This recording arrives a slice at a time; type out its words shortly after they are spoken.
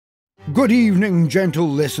Good evening, gentle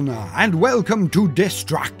listener, and welcome to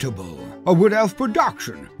Distractible, a Wood Elf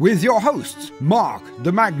production with your hosts, Mark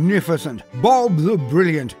the Magnificent, Bob the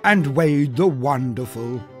Brilliant, and Wade the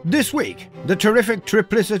Wonderful. This week, the terrific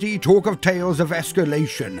triplicity talk of tales of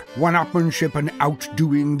escalation, one-upmanship, and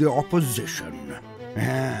outdoing the opposition.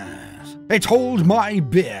 Yes, it's hold my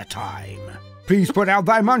beer time. Please put out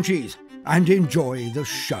thy munchies and enjoy the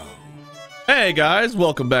show. Hey guys,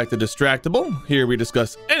 welcome back to Distractible. Here we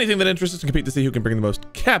discuss anything that interests us and compete to see who can bring the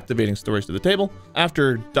most captivating stories to the table.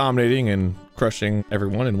 After dominating and crushing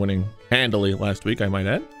everyone and winning handily last week, I might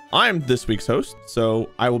add. I'm this week's host, so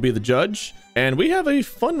I will be the judge. And we have a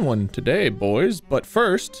fun one today, boys. But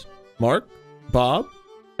first, Mark, Bob,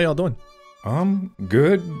 how y'all doing?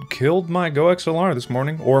 Good. Killed my Go XLR this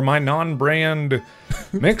morning, or my non-brand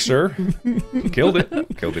mixer. Killed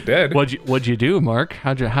it dead. What'd you do, Mark?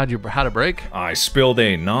 How'd it break? I spilled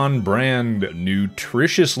a non-brand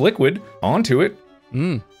nutritious liquid onto it,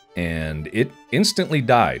 and it instantly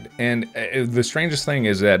died. And the strangest thing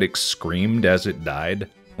is that it screamed as it died.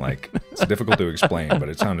 Like, it's difficult to explain, but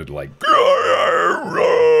it sounded like...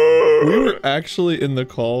 We were actually in the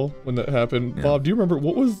call when that happened. Yeah. Bob, do you remember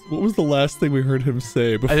what was the last thing we heard him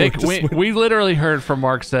say before? I think we literally heard from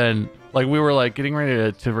Mark saying, like, we were like getting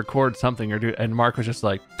ready to record something or do, and Mark was just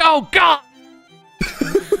like, "Oh God,"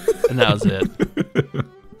 and that was it.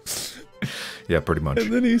 Yeah, pretty much.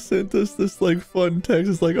 And then he sent us this like fun text.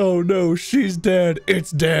 It's like, "Oh no, she's dead. It's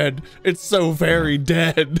dead. It's so very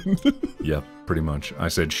dead." Yep. Pretty much. I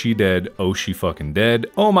said, she dead. Oh, she fucking dead.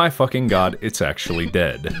 Oh my fucking God, it's actually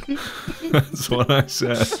dead. That's what I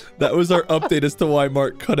said. That was our update as to why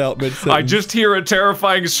Mark cut out mid-sentence. I just hear a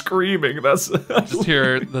terrifying screaming. Just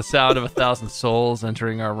hear the sound of 1,000 souls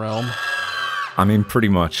entering our realm. I mean, pretty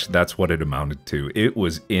much that's what it amounted to. It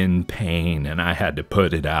was in pain, and I had to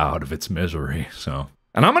put it out of its misery, so...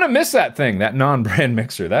 And I'm gonna miss that thing, that non-brand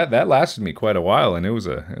mixer. That lasted me quite a while, and it was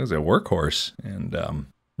a workhorse, and,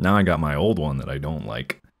 now I got my old one that I don't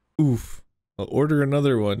like. Oof. I'll order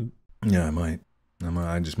another one. Yeah, I might.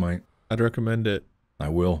 I just might. I'd recommend it. I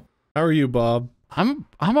will. How are you, Bob? I'm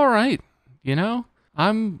all right. You know,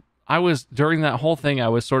 I was during that whole thing, I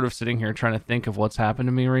was sort of sitting here trying to think of what's happened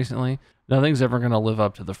to me recently. Nothing's ever going to live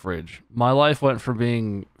up to the fridge. My life went from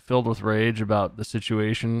being filled with rage about the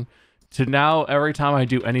situation to now every time I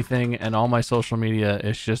do anything and all my social media,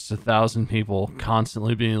 it's just 1,000 people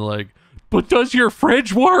constantly being like, "But does your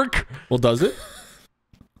fridge work?" Well, does it?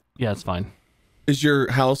 Yeah, it's fine. Is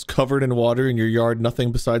your house covered in water and your yard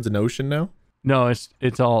nothing besides an ocean now? No, it's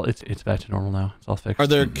back to normal now. It's all fixed. Are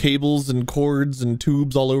there cables and cords and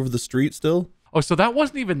tubes all over the street still? Oh, so that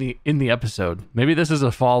wasn't even in the episode. Maybe this is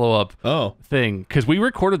a follow-up thing, because we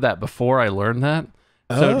recorded that before I learned that.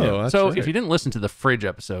 So if you didn't listen to the fridge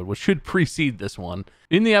episode, which should precede this one,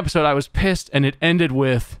 in the episode I was pissed, and it ended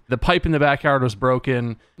with the pipe in the backyard was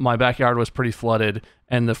broken, my backyard was pretty flooded,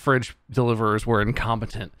 and the fridge deliverers were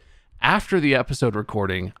incompetent. After the episode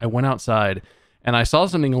recording, I went outside, and I saw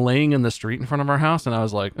something laying in the street in front of our house, and I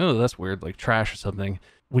was like, oh, that's weird, like trash or something.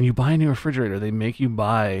 When you buy a new refrigerator, they make you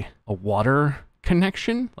buy a water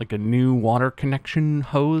connection, like a new water connection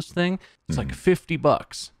hose thing. It's like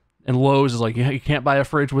 $50. And Lowe's is like, yeah, you can't buy a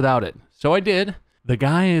fridge without it. So I did. The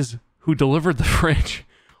guys who delivered the fridge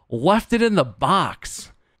left it in the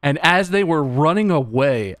box. And as they were running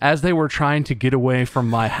away, as they were trying to get away from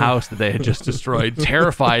my house that they had just destroyed,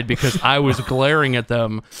 terrified because I was glaring at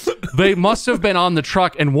them, they must have been on the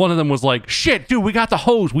truck, and one of them was like, "Shit, dude, we got the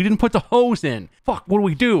hose. We didn't put the hose in. Fuck, what do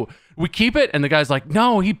we do? We keep it?" And the guy's like,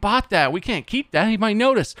 "No, he bought that. We can't keep that. He might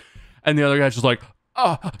notice." And the other guy's just like,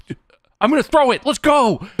 "Oh, I'm going to throw it. Let's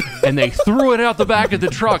go." And they threw it out the back of the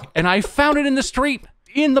truck, and I found it in the street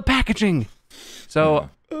in the packaging. So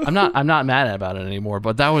I'm not mad about it anymore,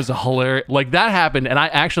 but that was a hilarious, like that happened. And I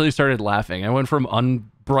actually started laughing. I went from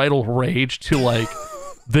unbridled rage to like,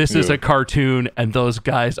 this is a cartoon and those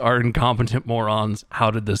guys are incompetent morons.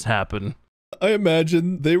 How did this happen? I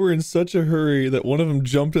imagine they were in such a hurry that one of them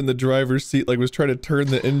jumped in the driver's seat, like was trying to turn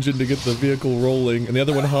the engine to get the vehicle rolling, and the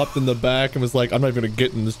other one hopped in the back and was like, "I'm not even gonna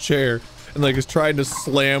get in this chair," and like is trying to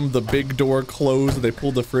slam the big door closed that they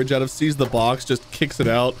pulled the fridge out of, sees the box, just kicks it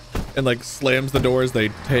out, and like slams the door as they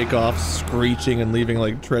take off, screeching and leaving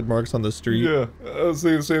like tread marks on the street. Yeah, I was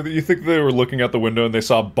gonna say that you think they were looking out the window and they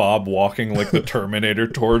saw Bob walking like the Terminator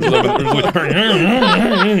towards them, and they're like,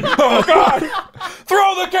 "Oh God,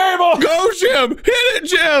 throw the cable! Go, Jim! Hit it,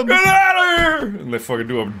 Jim! Get out of here!" And they fucking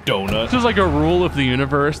do a donut. This is like a rule of the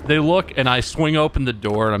universe. They look, and I swing open the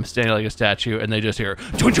door, and I'm standing like a statue, and they just hear,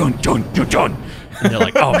 "Jun, jun, jun, jun, jun." And they're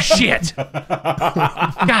like, "Oh, shit.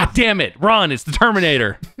 God damn it. Run. It's the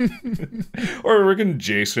Terminator." Or freaking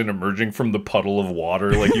Jason emerging from the puddle of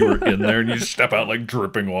water like you were in there, and you step out like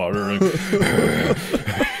dripping water. Like,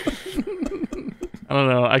 I don't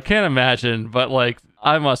know. I can't imagine, but like,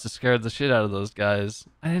 I must have scared the shit out of those guys.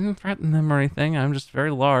 I didn't threaten them or anything. I'm just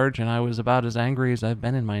very large, and I was about as angry as I've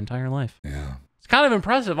been in my entire life. yeah. It's kind of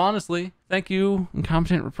impressive, honestly. Thank you,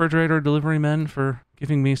 incompetent refrigerator delivery men, for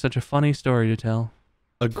giving me such a funny story to tell.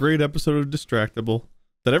 A great episode of Distractible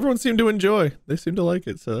that everyone seemed to enjoy. They seemed to like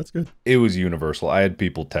it, so that's good. It was universal. I had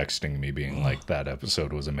people texting me being like, that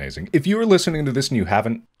episode was amazing. If you are listening to this and you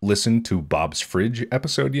haven't listened to Bob's Fridge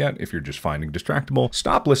episode yet, if you're just finding Distractible,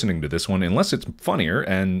 stop listening to this one unless it's funnier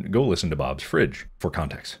and go listen to Bob's Fridge for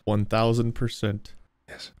context. 1000%.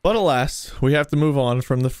 Yes. But alas, we have to move on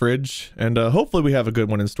from the fridge, and hopefully we have a good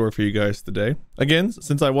one in store for you guys today. Again,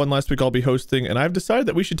 since I won last week, I'll be hosting, and I've decided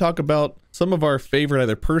that we should talk about some of our favorite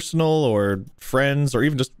either personal or friends or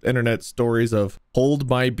even just internet stories of hold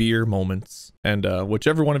my beer moments. And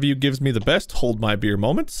whichever one of you gives me the best hold my beer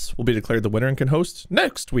moments will be declared the winner and can host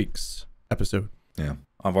next week's episode. Yeah.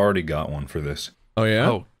 I've already got one for this. Oh, yeah?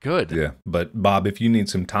 Oh, good. Yeah. But Bob, if you need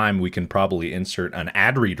some time, we can probably insert an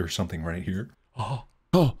ad read or something right here. Oh.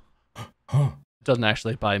 It doesn't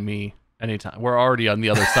actually buy me anytime. We're already on the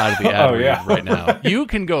other side of the ad read right now. You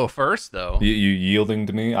can go first, though. You yielding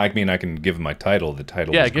to me? I mean, I can give my title. The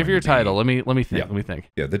title. Yeah, give your title. Let me think. Yeah. Let me think.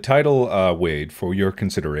 Yeah, the title, Wade, for your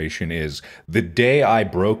consideration is "The Day I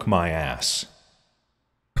Broke My Ass."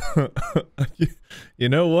 You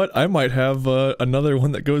know what? I might have another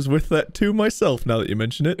one that goes with that too myself, now that you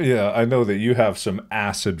mention it. Yeah, I know that you have some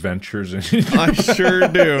ass adventures. I sure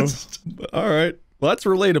do. All right. Well, that's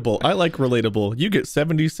relatable. I like relatable. You get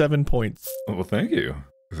 77 points. Well, thank you.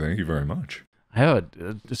 Thank you very much. I have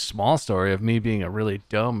a small story of me being a really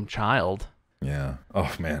dumb child. Yeah.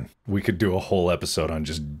 Oh, man. We could do a whole episode on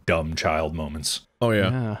just dumb child moments. Oh,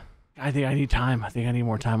 yeah. I think I need time. I think I need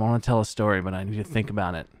more time. I want to tell a story, but I need to think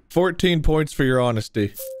about it. 14 points for your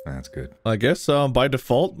honesty. That's good. I guess by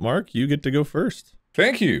default, Mark, you get to go first.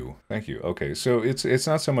 Thank you. Thank you. Okay, so it's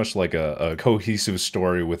not so much like a cohesive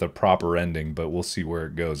story with a proper ending, but we'll see where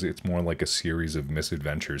it goes. It's more like a series of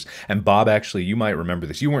misadventures. And Bob, actually, you might remember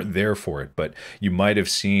this. You weren't there for it, but you might have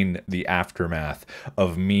seen the aftermath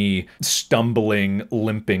of me stumbling,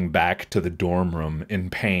 limping back to the dorm room in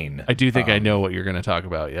pain. I do think I know what you're going to talk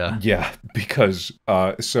about, yeah. Yeah, because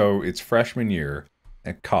so it's freshman year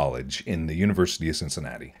at college in the University of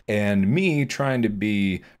Cincinnati. And me trying to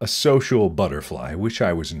be a social butterfly, which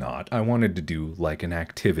I was not. I wanted to do like an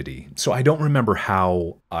activity. So I don't remember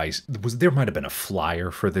how there might have been a flyer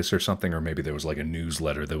for this or something, or maybe there was like a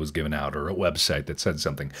newsletter that was given out or a website that said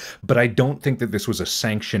something. But I don't think that this was a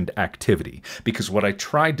sanctioned activity, because what I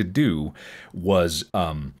tried to do was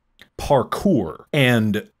parkour.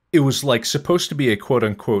 And it was like supposed to be a quote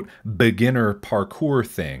unquote beginner parkour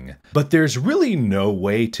thing, but there's really no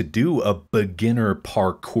way to do a beginner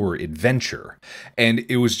parkour adventure. And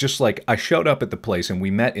it was just like, I showed up at the place and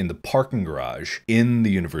we met in the parking garage in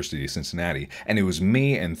the University of Cincinnati. And it was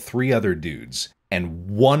me and 3 other dudes. And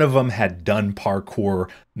one of them had done parkour,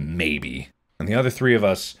 maybe. And the other 3 of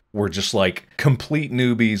us were just like complete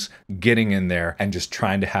newbies getting in there and just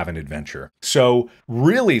trying to have an adventure. So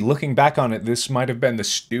really, looking back on it, this might have been the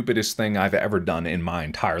stupidest thing I've ever done in my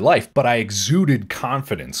entire life, but I exuded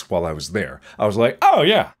confidence while I was there. I was like, oh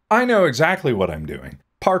yeah, I know exactly what I'm doing.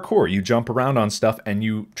 Parkour, you jump around on stuff and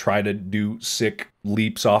you try to do sick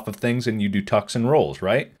leaps off of things and you do tucks and rolls,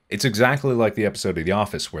 right? It's exactly like the episode of The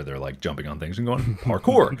Office where they're like jumping on things and going,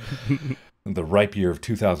 parkour. The ripe year of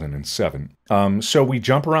 2007. So we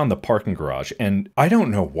jump around the parking garage, and I don't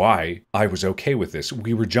know why I was okay with this.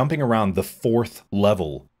 We were jumping around the 4th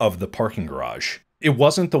level of the parking garage. It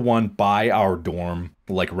wasn't the one by our dorm,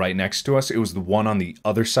 like right next to us. It was the one on the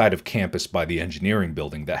other side of campus by the engineering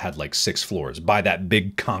building that had like 6 floors, by that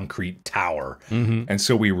big concrete tower. Mm-hmm. And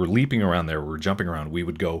so we were leaping around there. We were jumping around. We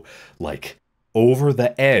would go like over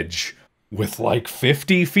the edge with like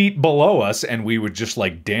 50 feet below us, and we would just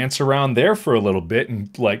like dance around there for a little bit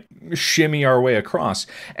and like shimmy our way across.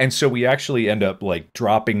 And so we actually end up like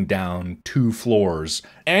dropping down 2 floors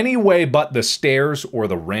anyway but the stairs or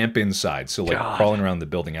the ramp inside. So like crawling around the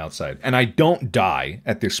building outside. And I don't die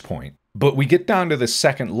at this point. But we get down to the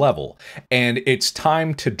 2nd level, and it's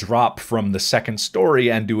time to drop from the 2nd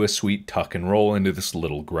story and do a sweet tuck and roll into this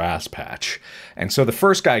little grass patch. And so the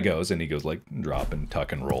first guy goes, and he goes like drop and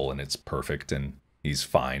tuck and roll, and it's perfect. And He's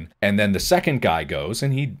fine. And then the second guy goes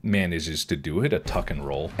and he manages to do it, a tuck and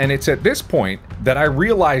roll. And it's at this point that I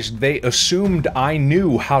realized they assumed I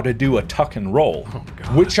knew how to do a tuck and roll,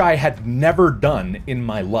 which I had never done in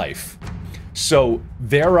my life. So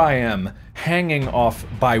there I am, hanging off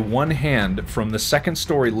by one hand from the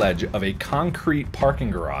second-story ledge of a concrete parking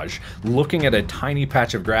garage, looking at a tiny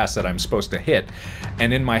patch of grass that I'm supposed to hit.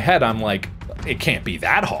 And in my head, I'm like, it can't be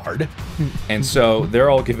that hard. And so they're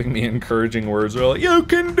all giving me encouraging words. They're like, you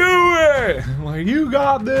can do it! I'm like, you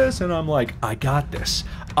got this! And I'm like, I got this.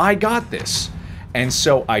 I got this. And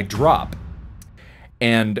so I drop.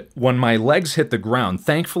 And when my legs hit the ground,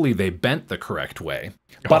 thankfully they bent the correct way.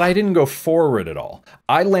 But I didn't go forward at all.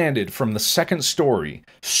 I landed from the second story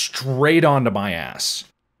straight onto my ass.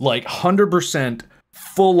 Like 100%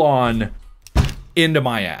 full on into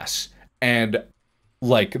my ass. And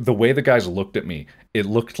like the way the guys looked at me, it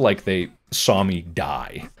looked like they saw me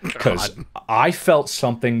die. Because I felt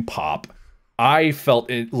something pop. I felt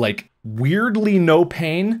it like weirdly no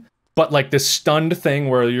pain. But like this stunned thing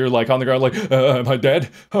where you're like on the ground like, am I dead?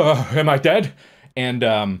 Am I dead? And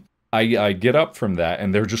I get up from that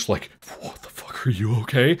and they're just like, what the fuck, are you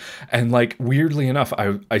okay? And like weirdly enough,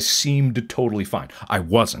 I seemed totally fine. I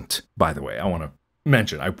wasn't, by the way. I want to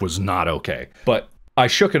mention I was not okay. But I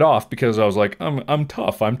shook it off because I was like, I'm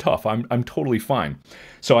tough. I'm totally fine.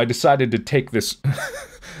 So I decided to take this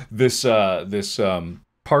this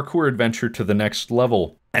parkour adventure to the next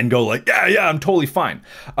level. And go like, yeah, I'm totally fine.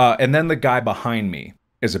 And then the guy behind me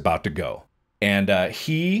is about to go. And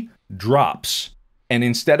he drops. And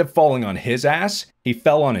instead of falling on his ass, he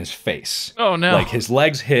fell on his face. Oh, no. Like his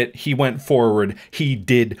legs hit, he went forward. He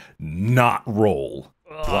did not roll.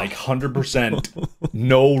 Like 100%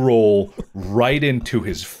 no roll, right into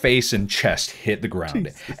his face and chest hit the ground.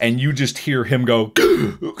 Jesus. And you just hear him go,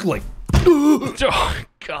 like, oh,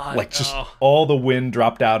 God, like just all the wind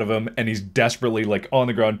dropped out of him and he's desperately like on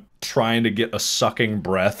the ground trying to get a sucking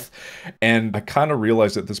breath. And I kind of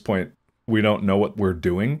realized at this point we don't know what we're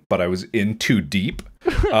doing, but I was in too deep.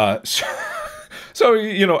 So,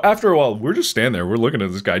 you know, after a while, we're just standing there. We're looking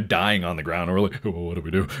at this guy dying on the ground. And we're like, oh, what do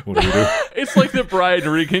we do? What do we do? It's like the Brian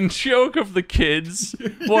Regan joke of the kids.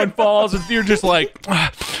 One falls and you're just like,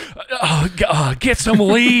 oh, God, get some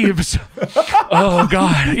leaves. Oh,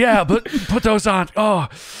 God. Yeah, but put those on. Oh,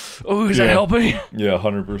 is that helping? Yeah,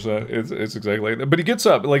 100%. It's exactly like that. But he gets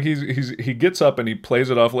up. Like, he gets up and he plays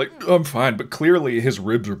it off like, I'm fine. But clearly his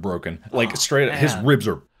ribs are broken. Like, straight up, his ribs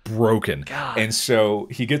are broken. God. And so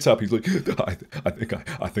he gets up, he's like,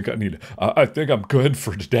 I think I'm good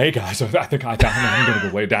for today, guys. I'm gonna go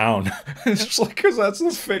lay down. It's just like, because that's the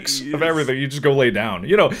fix of everything. You just go lay down.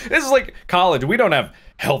 You know, this is like college. We don't have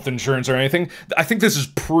health insurance or anything. I think this is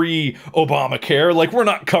pre-Obamacare. Like, we're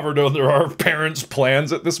not covered under our parents'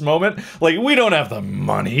 plans at this moment. Like, we don't have the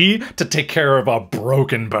money to take care of a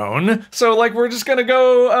broken bone. So, like, we're just gonna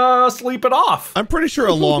go sleep it off. I'm pretty sure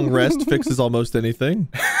a long rest fixes almost anything.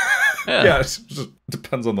 Yeah, it just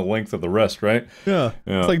depends on the length of the rest, right? Yeah.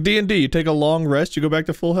 It's like D&D. You take a long rest, you go back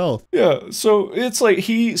to full health. Yeah, so it's like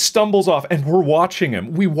he stumbles off, and we're watching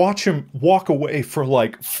him. We watch him walk away for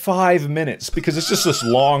like 5 minutes because it's just this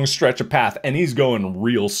long stretch of path, and he's going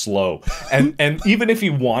real slow. And even if he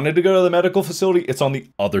wanted to go to the medical facility, it's on the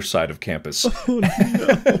other side of campus. Oh,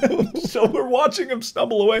 no. So we're watching him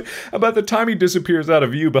stumble away. About the time he disappears out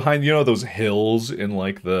of view behind, you know, those hills in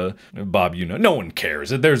like the... Bob, you know, no one cares.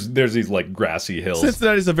 There's these like grassy hills.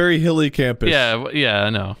 Cincinnati's a very hilly campus. Yeah, I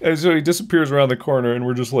know. And so he disappears around the corner, and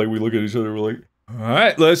we're just like, we look at each other, we're like, all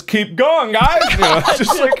right, let's keep going, guys. You know,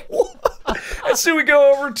 just like, and so we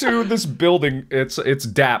go over to this building. It's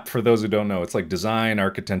DAP, for those who don't know. It's like design,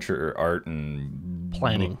 architecture, art, and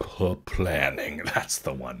planning. Planning, that's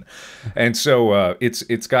the one. And so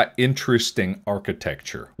it's got interesting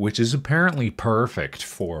architecture, which is apparently perfect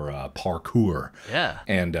for parkour. Yeah.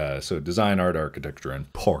 And so design, art, architecture,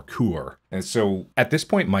 and parkour. And so at this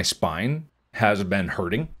point, my spine has been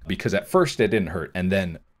hurting because at first it didn't hurt, and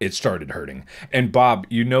then it started hurting. And Bob,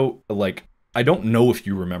 you know, like, I don't know if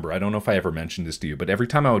you remember, I don't know if I ever mentioned this to you, but every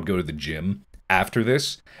time I would go to the gym after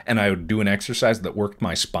this and I would do an exercise that worked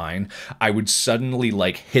my spine, I would suddenly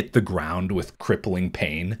like hit the ground with crippling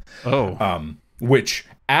pain. Oh. Which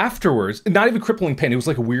afterwards, not even crippling pain, it was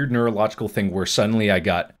like a weird neurological thing where suddenly I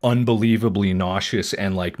got unbelievably nauseous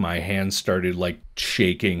and like my hands started like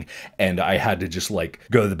shaking and I had to just like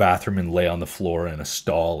go to the bathroom and lay on the floor in a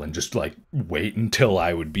stall and just like wait until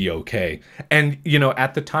I would be okay. And, you know,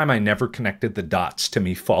 at the time I never connected the dots to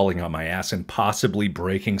me falling on my ass and possibly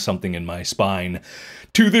breaking something in my spine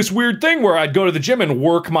to this weird thing where I'd go to the gym and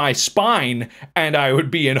work my spine and I would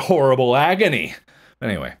be in horrible agony.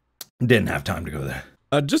 Anyway. Didn't have time to go there.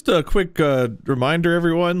 Just a quick reminder,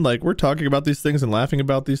 everyone, like, we're talking about these things and laughing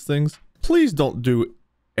about these things. Please don't do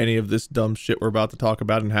any of this dumb shit we're about to talk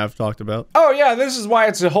about and have talked about. Oh yeah, this is why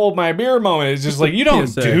it's a hold my beer moment. It's just like, you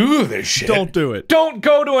don't do this shit. Don't do it. Don't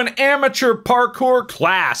go to an amateur parkour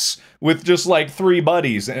class with just like 3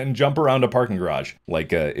 buddies and jump around a parking garage.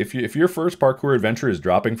 Like if your first parkour adventure is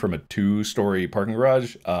dropping from a 2-story parking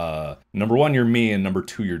garage, number 1, you're me, and number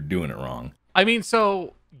 2, you're doing it wrong. I mean,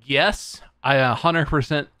 so yes, I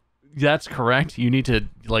 100%. That's correct. You need to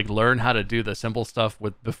like learn how to do the simple stuff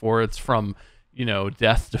before it's from, you know,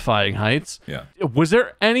 death-defying heights. Yeah. Was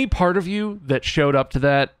there any part of you that showed up to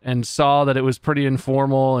that and saw that it was pretty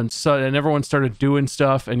informal and everyone started doing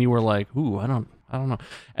stuff and you were like, ooh, I don't know.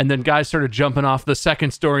 And then guys started jumping off the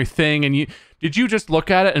 2nd-story thing, and did you just look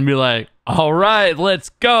at it and be like, all right, let's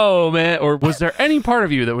go, man? Or was there any part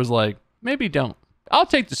of you that was like, maybe don't? I'll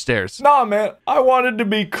take the stairs. Nah, man, I wanted to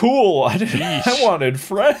be cool. I wanted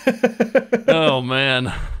friends. Oh,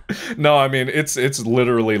 man. No, I mean, it's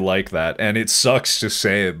literally like that, and it sucks to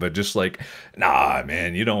say it, but just like, nah,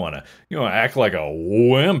 man, you don't want to act like a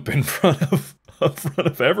wimp in front of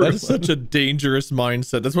everyone. That's such a dangerous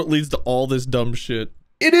mindset. That's what leads to all this dumb shit.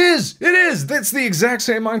 It is. That's the exact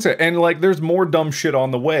same mindset. And like, there's more dumb shit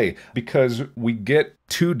on the way, because we get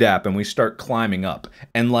to DAP and we start climbing up.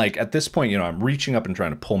 And like, at this point, you know, I'm reaching up and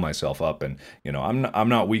trying to pull myself up, and you know, I'm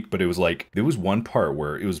not weak, but it was like, there was one part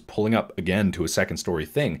where it was pulling up again to a 2nd-story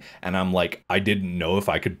thing, and I'm like, I didn't know if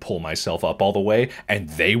I could pull myself up all the way, and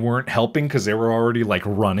they weren't helping because they were already like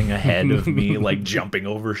running ahead of me, like jumping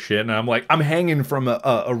over shit, and I'm like, I'm hanging from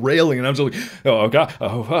a railing, and I'm just like, oh god,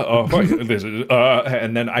 this is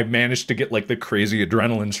and then I managed to get like the crazy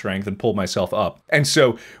adrenaline strength and pull myself up. And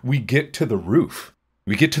so we get to the roof.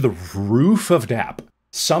 We get to the roof of DAP.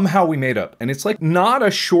 Somehow we made up. And it's like not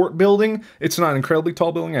a short building. It's not an incredibly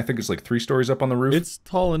tall building. I think it's like 3 stories up on the roof. It's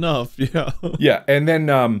tall enough, yeah. Yeah, and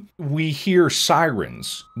then we hear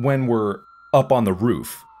sirens when we're up on the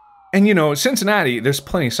roof. And you know, Cincinnati, there's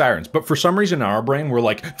plenty of sirens, but for some reason in our brain, we're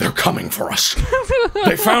like, they're coming for us.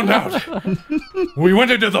 They found out. We went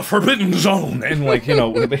into the forbidden zone. And like, you know,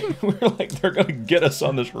 we're like, they're gonna get us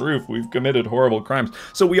on this roof. We've committed horrible crimes.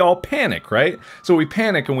 So we all panic, right? So we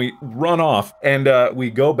panic and we run off, and we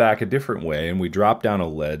go back a different way, and we drop down a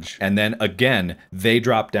ledge. And then again, they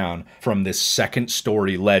drop down from this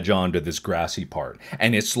 2nd-story ledge onto this grassy part.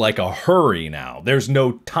 And it's like a hurry now. There's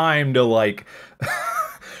no time to like...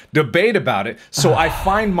 debate about it. So I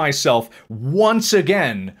find myself once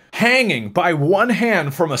again hanging by one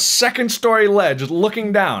hand from a 2nd-story ledge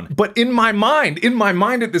looking down. But in my mind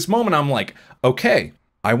at this moment, I'm like, okay,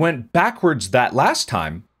 I went backwards that last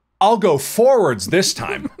time. I'll go forwards this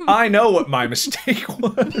time. I know what my mistake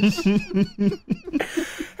was.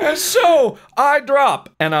 And so I drop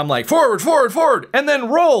and I'm like, forward, forward, forward, and then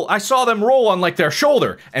roll. I saw them roll on like their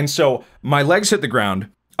shoulder. And so my legs hit the ground.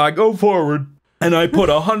 I go forward. And I put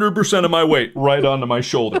 100% of my weight right onto my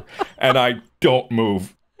shoulder, and I don't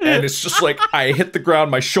move. And it's just like, I hit the ground,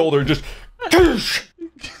 my shoulder just,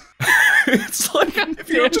 it's like, if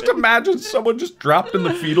you just imagine someone just dropped in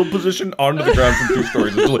the fetal position onto the ground from 2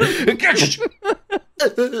 stories. It's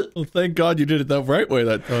like, well, thank God you did it the right way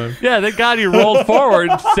that time. Yeah, thank God you rolled forward,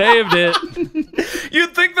 saved it.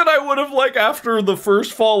 You'd think that I would have, like, after the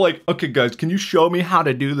first fall, like, okay, guys, can you show me how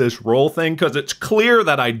to do this roll thing? Because it's clear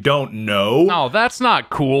that I don't know. No, that's not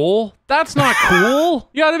cool. That's not cool.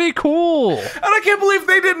 You gotta be cool. And I can't believe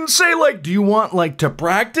they didn't say, like, do you want, like, to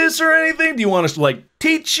practice or anything? Do you want us to, like,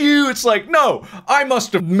 teach you? It's like, no, I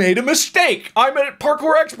must have made a mistake. I'm a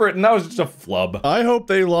parkour expert, and that was just a flub. I hope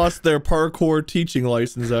they lost their parkour teaching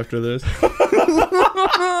license after this.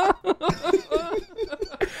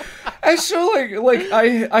 And so like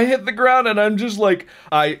I hit the ground, and I'm just like,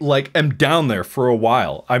 I like am down there for a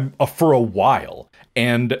while. For a while,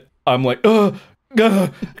 and I'm like, okay,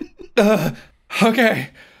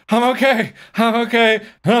 I'm okay,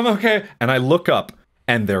 and I look up,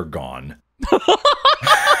 and they're gone.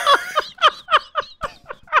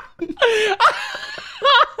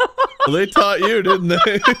 They taught you, didn't they?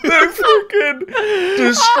 They freaking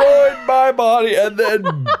destroyed my body and then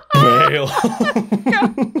bail.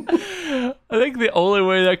 I think the only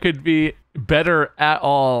way that could be better at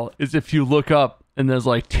all is if you look up and there's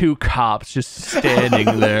like 2 cops just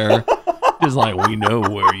standing there. Just like, we know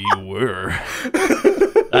where you were.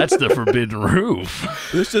 That's the forbidden roof.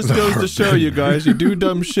 This just goes to show you guys, you do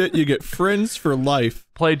dumb shit, you get friends for life.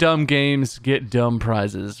 play dumb games, get dumb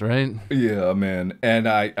prizes, right? Yeah, man. And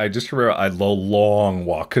I just remember I had a long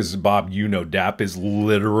walk because, Bob, you know, DAP is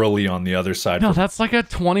literally on the other side. No, that's like a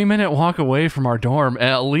 20-minute walk away from our dorm,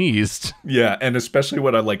 at least. Yeah, and especially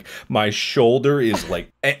when I, like, my shoulder is,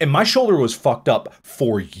 like, and my shoulder was fucked up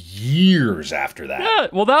for years after that. Yeah,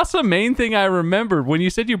 well, that's the main thing I remembered. When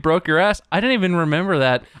you said you broke your ass, I didn't even remember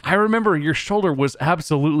that. I remember your shoulder was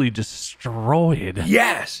absolutely destroyed.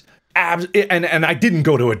 Yes. And I didn't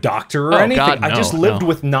go to a doctor or anything. God, no, I just lived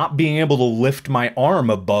with not being able to lift my arm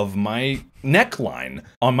above my neckline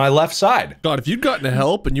on my left side. God, if you'd gotten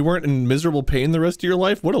help and you weren't in miserable pain the rest of your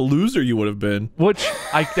life, what a loser you would have been. Which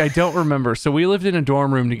I don't remember. So we lived in a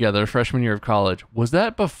dorm room together freshman year of college. Was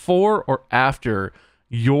that before or after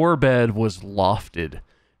your bed was lofted?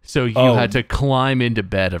 So you had to climb into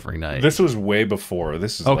bed every night. This was way before.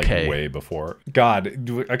 This is like way before. God,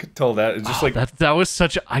 I could tell that. It's just like that was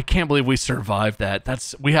such a, I can't believe we survived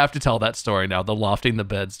that. We have to tell that story now, the lofting the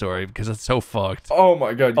bed story, because it's so fucked. Oh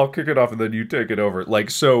my God. I'll kick it off and then you take it over. Like,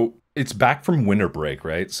 so it's back from winter break,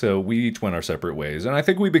 right? So we each went our separate ways. And I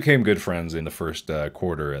think we became good friends in the first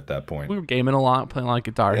quarter at that point. We were gaming a lot, playing like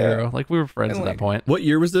Guitar Hero. Like, we were friends at that point. What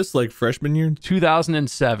year was this? Like freshman year?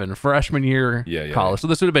 2007, freshman year college. So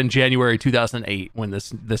this would have been January 2008 when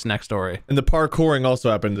this next story. And the parkouring also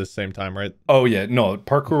happened at the same time, right? Oh, yeah. No,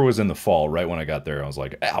 parkour was in the fall, right when I got there. I was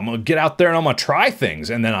like, I'm going to get out there and I'm going to try things.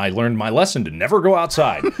 And then I learned my lesson to never go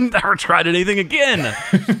outside. Never tried anything again.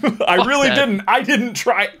 I really didn't. I didn't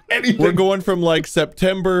try anything. We're going from like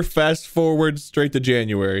September, fast forward straight to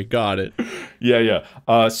January. Got it. Yeah.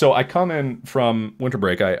 So I come in from winter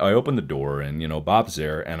break. I open the door and, you know, Bob's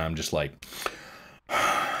there and I'm just like,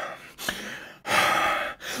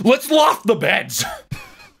 let's loft the beds.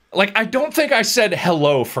 Like, I don't think I said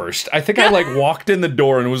hello first. I think I, like, walked in the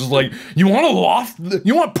door and was like, you want to loft?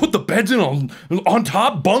 You want to put the beds in on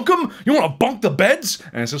top? Bunk them? You want to bunk the beds?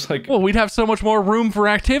 And it's just like... Well, we'd have so much more room for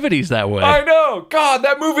activities that way. I know. God,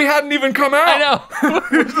 that movie hadn't even come out. I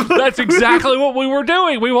know. That's exactly what we were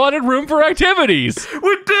doing. We wanted room for activities.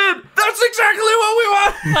 We did. That's exactly what we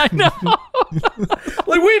want. I know.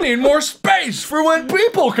 Like, we need more space for when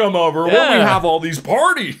people come over, when we have all these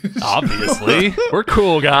parties. Obviously. We're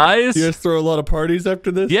cool guys. You guys throw a lot of parties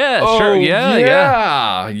after this? Yeah, sure.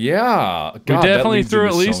 Yeah. God, we definitely threw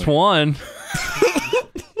at least one.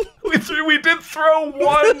 we did throw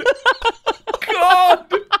one.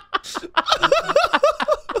 God.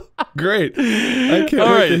 Great. I can't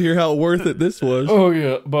wait to hear how worth it this was. Oh,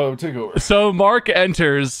 yeah. Bob, take over. So Mark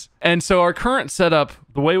enters, and so our current setup,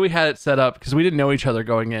 the way we had it set up, because we didn't know each other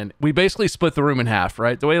going in, we basically split the room in half,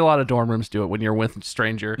 right? The way a lot of dorm rooms do it when you're with a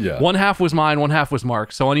stranger. Yeah. One half was mine, one half was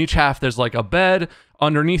Mark. So on each half, there's like a bed.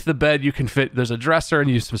 Underneath the bed, you can fit, there's a dresser and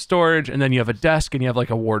you have some storage, and then you have a desk and you have like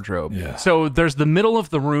a wardrobe. Yeah. So there's the middle of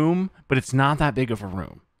the room, but it's not that big of a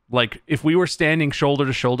room. Like, if we were standing shoulder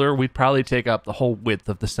to shoulder, we'd probably take up the whole width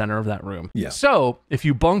of the center of that room. Yeah. So, if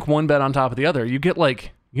you bunk one bed on top of the other, you get,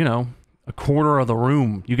 like, you know, a quarter of the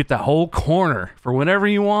room. You get that whole corner for whenever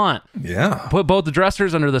you want. Yeah. Put both the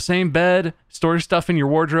dressers under the same bed, store stuff in your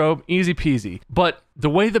wardrobe, easy peasy. But the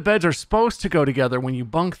way the beds are supposed to go together when you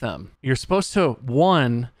bunk them, you're supposed to,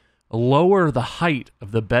 one, lower the height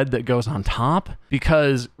of the bed that goes on top,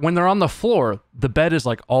 because when they're on the floor, the bed is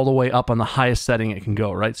like all the way up on the highest setting it can go,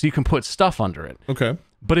 right? So you can put stuff under it. Okay.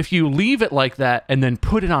 But if you leave it like that and then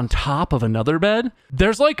put it on top of another bed,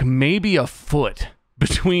 there's like maybe a foot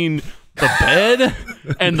between the bed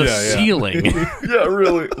and the ceiling. Yeah,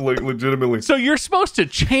 really, like legitimately. So you're supposed to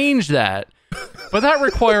change that, but that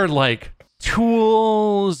required like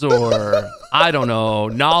tools or, I don't know,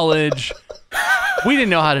 knowledge. We didn't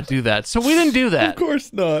know how to do that, so we didn't do that. Of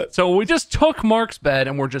course not. So we just took Mark's bed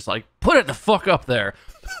and we're just like, put it the fuck up there.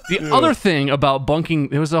 The other thing about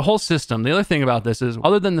bunking, it was a whole system. The other thing about this is,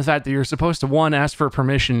 other than the fact that you're supposed to, one, ask for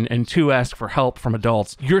permission, and two, ask for help from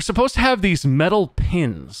adults, you're supposed to have these metal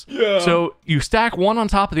pins. Yeah. So you stack one on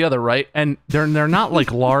top of the other, right? And they're not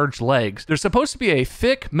like large legs. There's supposed to be a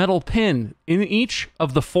thick metal pin in each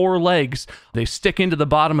of the four legs. They stick into the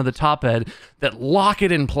bottom of the top bed that lock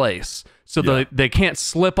it in place. So they can't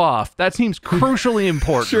slip off. That seems crucially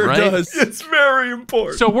important, sure right? Does. It's very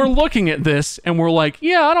important. So we're looking at this and we're like,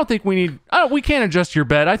 yeah, I don't think we can't adjust your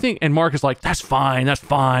bed. I think, and Mark is like, that's fine.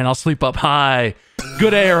 I'll sleep up high.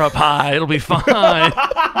 Good air up high. It'll be fine.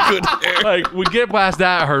 Good air. Like, we get past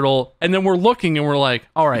that hurdle and then we're looking and we're like,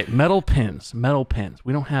 all right, metal pins.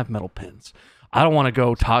 We don't have metal pins. I don't want to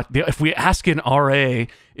go talk. If we ask an RA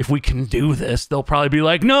if we can do this, they'll probably be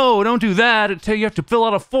like, no, don't do that. Until you have to fill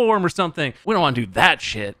out a form or something. We don't want to do that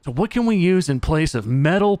shit. So what can we use in place of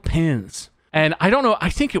metal pins? And I don't know, I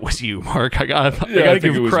think it was you, Mark. I gotta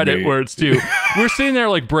give credit where it's due. We're sitting there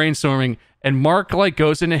like brainstorming, and Mark like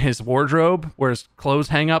goes into his wardrobe where his clothes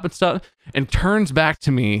hang up and stuff, and turns back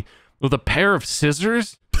to me with a pair of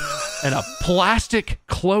scissors and a plastic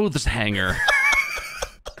clothes hanger.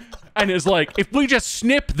 And is like, if we just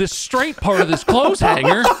snip this straight part of this clothes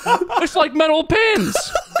hanger, it's like metal pins.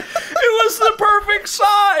 It was the perfect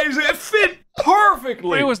size. It fit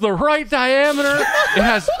perfectly. It was the right diameter. It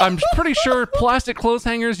has, I'm pretty sure, plastic clothes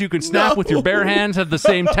hangers you can snap with your bare hands have the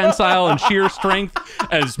same tensile and shear strength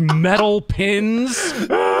as metal pins.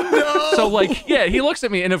 No. So like, yeah, he looks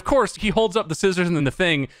at me, and of course he holds up the scissors and then the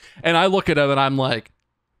thing, and I look at him and I'm like,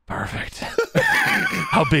 perfect.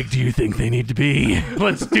 How big do you think they need to be?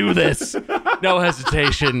 Let's do this. No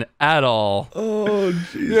hesitation at all. Oh,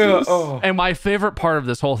 Jesus. Yeah. Oh. And my favorite part of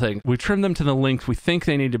this whole thing, we trim them to the length we think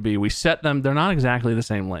they need to be. We set them. They're not exactly the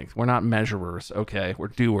same length. We're not measurers, okay? We're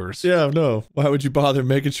doers. Yeah, no. Why would you bother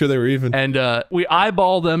making sure they were even? And we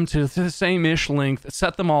eyeball them to the same-ish length,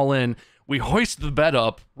 set them all in. We hoist the bed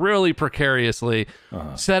up really precariously,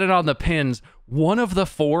 set it on the pins. One of the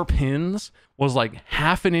 4 pins was like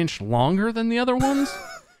half an inch longer than the other ones,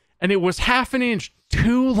 and it was half an inch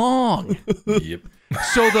too long. Yep.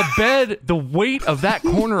 So the bed, the weight of that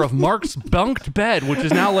corner of Mark's bunked bed, which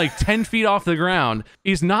is now like 10 feet off the ground,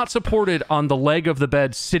 is not supported on the leg of the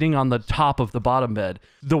bed sitting on the top of the bottom bed.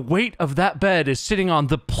 The weight of that bed is sitting on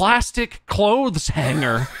the plastic clothes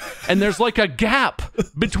hanger, and there's like a gap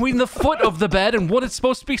between the foot of the bed and what it's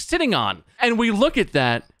supposed to be sitting on. And we look at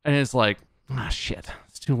that, and it's like, ah, shit,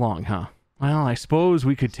 it's too long, huh? Well, I suppose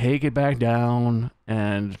we could take it back down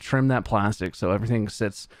and trim that plastic so everything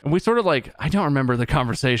sits. And we sort of like, I don't remember the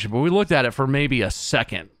conversation, but we looked at it for maybe a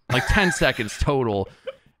second, like 10 seconds total.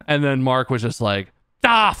 And then Mark was just like,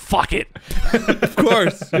 fuck it. Of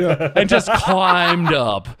course. Yeah. And just climbed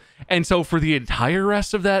up. And so for the entire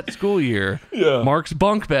rest of that school year, Mark's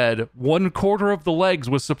bunk bed, 1/4 of the legs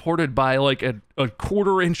was supported by like a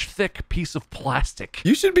 1/4 inch thick piece of plastic.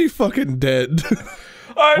 You should be fucking dead.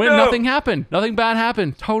 When nothing happened. Nothing bad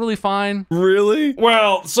happened. Totally fine. Really?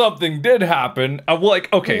 Well, something did happen.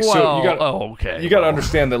 Like, okay, so you got to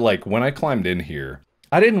understand that, like, when I climbed in here,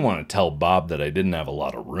 I didn't want to tell Bob that I didn't have a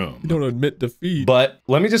lot of room. You don't admit defeat. But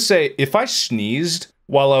let me just say, if I sneezed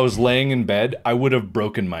while I was laying in bed, I would have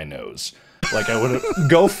broken my nose. Like, I would have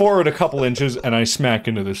go forward a couple inches and I smack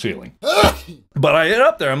into the ceiling. But I get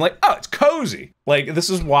up there, I'm like, oh, it's cozy. Like, this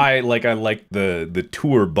is why, like, I like the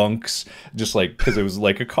tour bunks, just like, because it was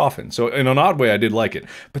like a coffin. So in an odd way, I did like it.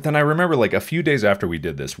 But then I remember, like, a few days after we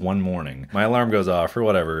did this, one morning, my alarm goes off or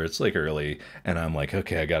whatever. It's like early. And I'm like,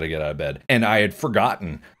 okay, I got to get out of bed. And I had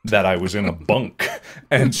forgotten that I was in a bunk.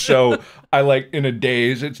 And so I, like, in a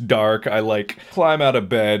daze, it's dark. I, like, climb out of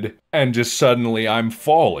bed and just suddenly I'm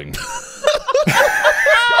falling.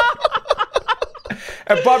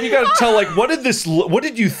 And Bob, you gotta tell, like, what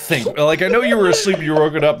did you think? Like, I know you were asleep, you were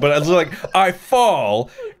woken up, but I was like, I fall,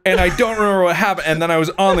 and I don't remember what happened, and then I was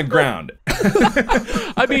on the ground.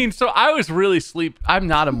 I mean, so I was really asleep. I'm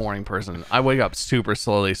not a morning person. I wake up super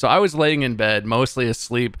slowly. So I was laying in bed, mostly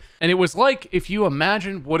asleep, and it was like if you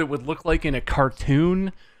imagine what it would look like in a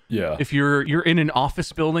cartoon. Yeah. If you're in an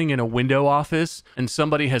office building in a window office and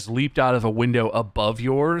somebody has leaped out of a window above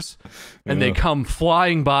yours and they come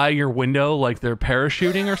flying by your window like they're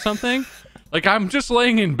parachuting or something. Like, I'm just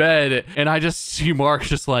laying in bed and I just see Mark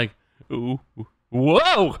just like, ooh,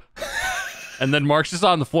 whoa. And then Mark's just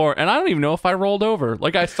on the floor and I don't even know if I rolled over.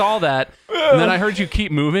 Like, I saw that and then I heard you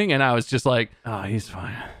keep moving and I was just like, oh, he's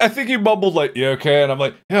fine. I think he mumbled like, yeah, okay. And I'm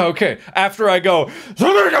like, yeah, okay. After I go,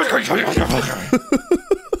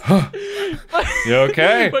 you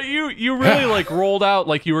okay? But you really like rolled out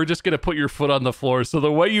like you were just gonna put your foot on the floor. So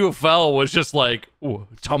the way you fell was just like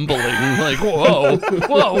tumbling, like whoa,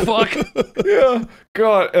 fuck. Yeah,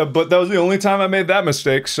 God. But that was the only time I made that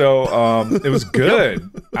mistake. So it was good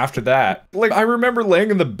after that. Like, I remember laying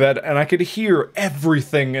in the bed and I could hear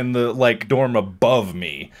everything in the like dorm above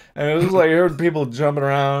me, and it was like I heard people jumping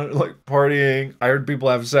around, like partying. I heard people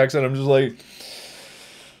have sex, and I'm just like,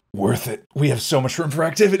 worth it. We have so much room for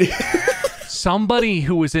activity. Somebody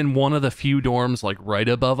who was in one of the few dorms like right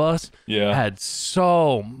above us had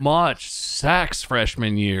so much sex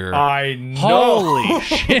freshman year. I know. Holy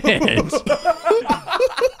shit.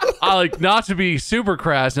 I like, not to be super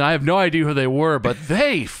crass, and I have no idea who they were, but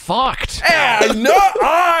they fucked. I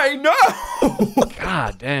know.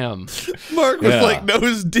 God damn. Mark was like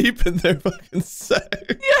nose deep in their fucking sex.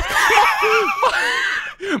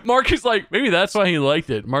 Mark is like, maybe that's why he liked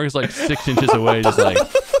it. Mark is like 6 inches away, just like,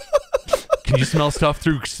 can you smell stuff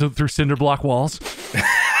through cinder block walls?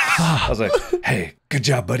 I was like, hey, good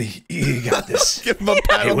job, buddy. You got this. Give him a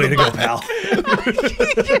pat on way the to go, back.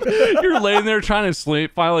 pal. You're laying there trying to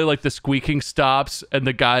sleep. Finally, like the squeaking stops, and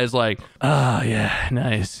the guy is like, "Oh yeah,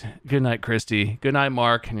 nice. Good night, Christy. Good night,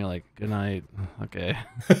 Mark." And you're like, "Good night." Okay.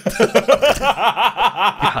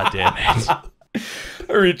 God damn it.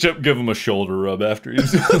 I reach up, give him a shoulder rub after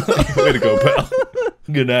he's way to go, pal.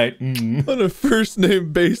 Good night. On a first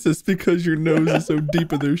name basis because your nose is so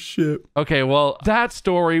deep in their shit. Okay, well, that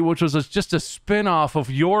story, which was just a spin-off of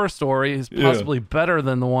your story, is possibly better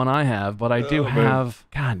than the one I have, but I do have,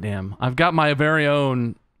 goddamn, I've got my very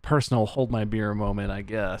own personal hold my beer moment, I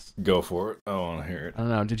guess. Go for it. I want to hear it. I don't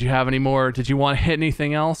know. Did you have any more? Did you want to hit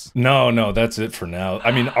anything else? No, that's it for now.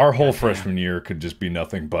 I mean, our whole freshman year could just be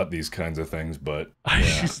nothing but these kinds of things, but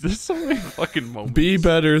yeah. There's so many fucking moments. Be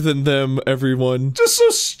better than them, everyone. Just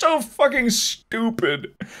so fucking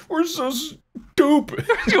stupid. We're so stupid.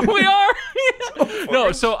 We are.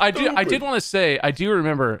 No, so I did want to say, I do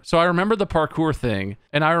remember. So I remember the parkour thing,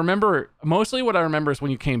 and I remember mostly what I remember is when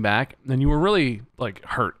you came back, and you were really like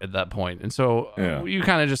hurt at that point, and so you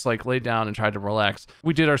kind of just like laid down and tried to relax.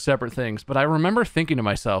 We did our separate things, but I remember thinking to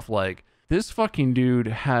myself like, this fucking dude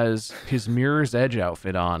has his Mirror's Edge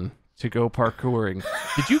outfit on to go parkouring.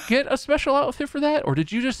 Did you get a special outfit for that, or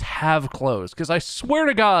did you just have clothes? Because I swear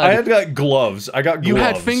to God, I had like gloves. I got gloves. You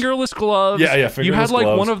had fingerless gloves. Yeah, fingerless You had like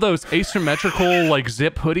gloves. one of those asymmetrical like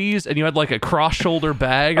zip hoodies, and you had like a cross-shoulder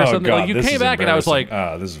bag or something. God, like you came back, and I was like,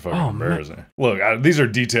 this is fucking embarrassing. Man. Look, these are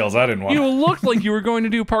details I didn't want. You looked like you were going to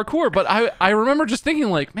do parkour, but I remember just thinking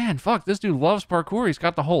like, man, fuck, this dude loves parkour. He's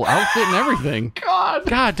got the whole outfit and everything.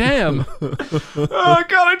 God damn. Oh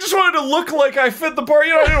God, I just wanted to look like I fit the part.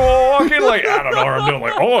 You know, I didn't walk in like, I don't know what I'm doing.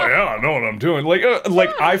 Like, oh yeah, I know what I'm doing. Like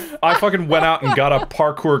I fucking went out and got a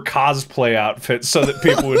parkour cosplay outfit so that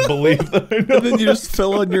people would believe that I know. And then you just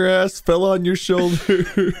fell on your ass, fell on your shoulder.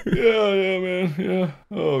 Yeah, man. Yeah.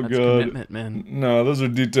 Oh That's God. commitment, man. No, those are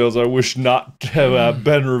details I wish not to have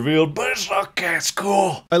been revealed, but it's okay. It's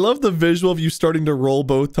cool. I love the visual of you starting to roll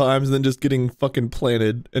both times and then just getting fucking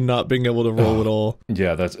planted and not being able to roll at all.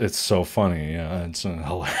 Yeah, it's so funny. Yeah, it's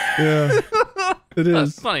hilarious. Yeah. It is.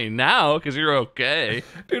 That's funny now because you're okay.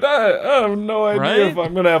 Dude, I have no idea Right? if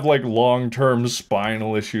I'm gonna have like long-term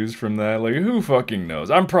spinal issues from that. Like, who fucking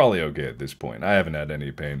knows? I'm probably okay at this point. I haven't had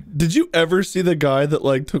any pain. Did you ever see the guy that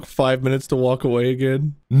like took 5 minutes to walk away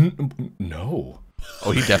again? No.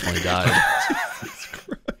 Oh, he definitely died.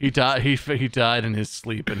 He died. He died in his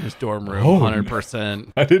sleep in his dorm room. Oh,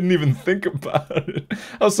 100%. I didn't even think about it.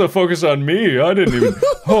 I was so focused on me. I didn't even.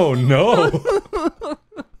 Oh no.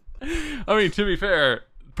 I mean, to be fair,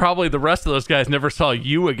 probably the rest of those guys never saw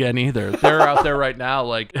you again either. They're out there right now,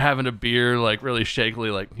 like having a beer, like really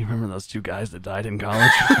shakily. Like, you remember those two guys that died in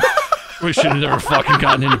college? We should have never fucking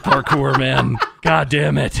gotten into parkour, man. God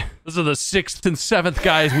damn it. Those are the 6th and 7th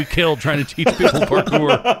guys we killed trying to teach people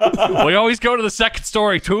parkour. We always go to the second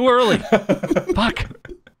story too early. Fuck.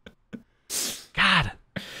 God.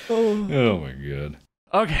 Oh my God.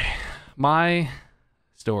 Okay. My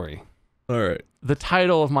story. All right. The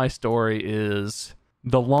title of my story is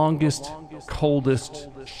The Longest, Coldest,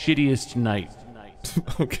 Shittiest Night.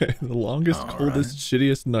 Okay. The longest, coldest,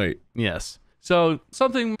 shittiest night. Yes. So,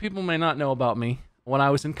 something people may not know about me. When I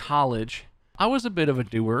was in college, I was a bit of a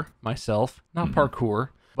doer myself, not parkour,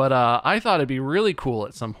 but I thought it'd be really cool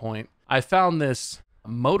at some point. I found this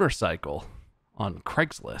motorcycle on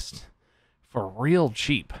Craigslist for real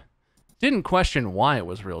cheap. Didn't question why it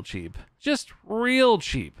was real cheap, just real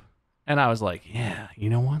cheap. And I was like, yeah, you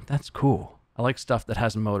know what? That's cool. I like stuff that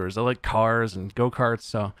has motors. I like cars and go-karts,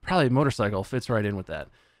 so probably a motorcycle fits right in with that.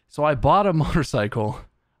 So I bought a motorcycle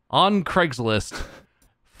on Craigslist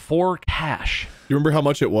for cash. You remember how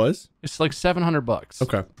much it was? It's like $700.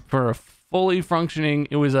 Okay. For a fully functioning,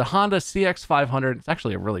 it was a Honda CX-500. It's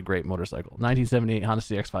actually a really great motorcycle. 1978 Honda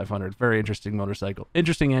CX-500. Very interesting motorcycle.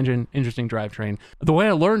 Interesting engine, interesting drivetrain. The way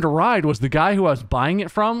I learned to ride was the guy who I was buying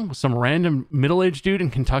it from, was some random middle-aged dude in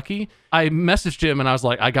Kentucky. I messaged him and I was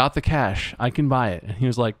like, I got the cash. I can buy it. And he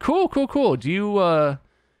was like, cool. Do you want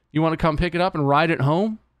to come pick it up and ride it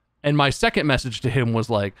home? And my second message to him was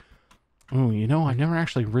like, oh, you know, I've never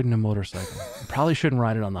actually ridden a motorcycle. I probably shouldn't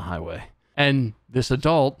ride it on the highway. And this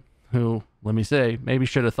adult, who, let me say, maybe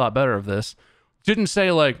should have thought better of this, didn't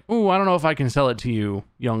say like, oh, I don't know if I can sell it to you,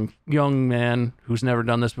 young man who's never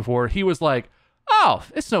done this before. He was like, oh,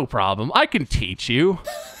 it's no problem. I can teach you.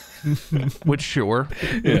 Which, sure.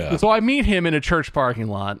 Yeah. So I meet him in a church parking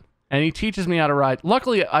lot, and he teaches me how to ride.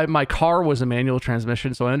 Luckily, my car was a manual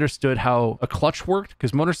transmission, so I understood how a clutch worked,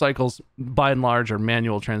 because motorcycles, by and large, are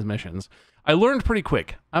manual transmissions. I learned pretty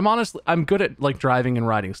quick. I'm good at like driving and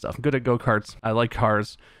riding stuff. I'm good at go-karts. I like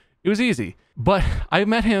cars. It was easy. But I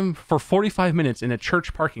met him for 45 minutes in a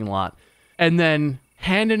church parking lot and then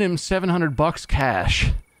handed him $700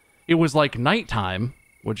 cash. It was like nighttime,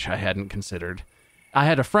 which I hadn't considered. I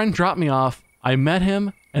had a friend drop me off. I met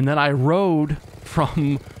him, and then I rode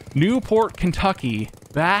from Newport, Kentucky,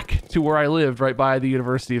 back to where I lived right by the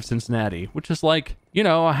University of Cincinnati, which is like, you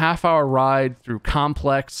know, a half-hour ride through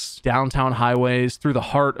complex downtown highways, through the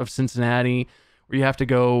heart of Cincinnati, where you have to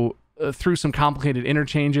go through some complicated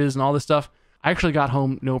interchanges and all this stuff. I actually got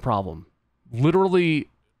home no problem. Literally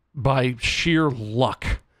by sheer luck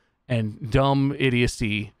and dumb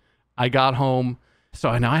idiocy, I got home.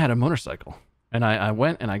 So now I had a motorcycle. And I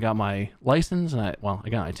went and I got my license, and I got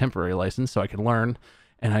my temporary license so I could learn,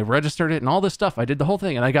 and I registered it and all this stuff. I did the whole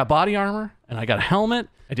thing, and I got body armor, and I got a helmet.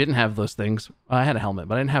 I didn't have those things. I had a helmet,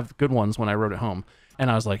 but I didn't have good ones when I rode it home. And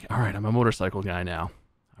I was like, all right, I'm a motorcycle guy now.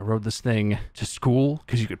 I rode this thing to school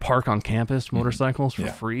because you could park on campus motorcycles for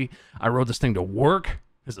free. I rode this thing to work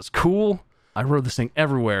because it's cool. I rode this thing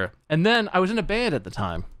everywhere. And then I was in a band at the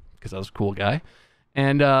time because I was a cool guy.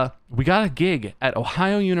 And we got a gig at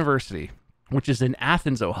Ohio University, which is in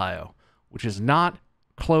Athens, Ohio, which is not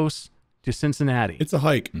close to Cincinnati. It's a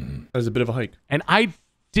hike. It's a bit of a hike. And I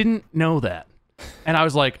didn't know that. And I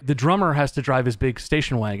was like, the drummer has to drive his big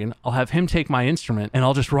station wagon. I'll have him take my instrument, and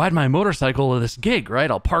I'll just ride my motorcycle to this gig,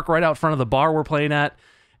 right? I'll park right out front of the bar we're playing at,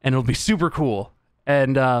 and it'll be super cool.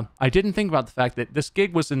 And I didn't think about the fact that this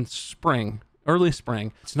gig was in spring, early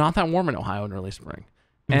spring. It's not that warm in Ohio in early spring.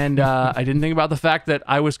 And I didn't think about the fact that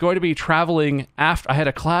I was going to be traveling after I had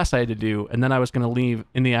a class I had to do, and then I was going to leave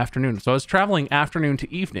in the afternoon. So I was traveling afternoon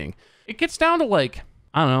to evening. It gets down to like,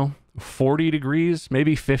 I don't know, 40 degrees,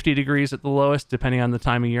 maybe 50 degrees at the lowest, depending on the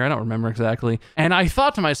time of year. I don't remember exactly. And I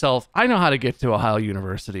thought to myself, I know how to get to Ohio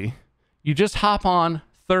University. You just hop on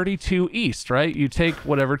 32 East, right? You take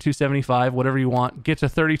whatever, 275, whatever you want, get to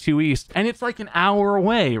 32 East, and it's like an hour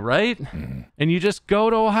away, right? And you just go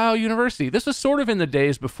to Ohio University. This was sort of in the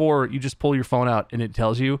days before you just pull your phone out and it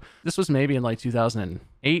tells you. This was maybe in like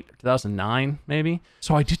 2008, 2009, maybe.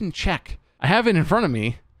 So I didn't check. I have it in front of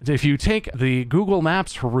me. If you take the Google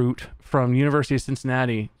Maps route from University of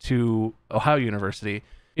Cincinnati to Ohio University,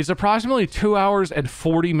 it's approximately 2 hours and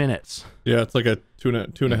 40 minutes. Yeah, it's like a two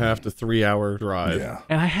and a half to 3 hour drive. Yeah.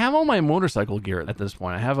 And I have all my motorcycle gear at this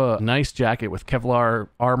point. I have a nice jacket with Kevlar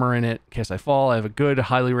armor in it in case I fall. I have a good,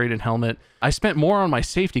 highly rated helmet. I spent more on my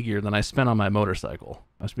safety gear than I spent on my motorcycle.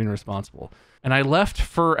 I was being responsible. And I left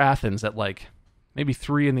for Athens at like maybe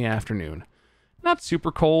 3 in the afternoon. Not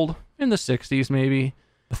super cold, in the 60s maybe.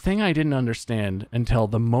 The thing I didn't understand until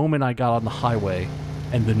the moment I got on the highway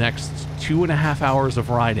and the next 2.5 hours of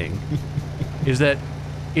riding is that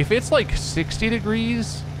if it's like 60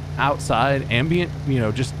 degrees outside, ambient, you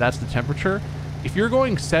know, just that's the temperature. If you're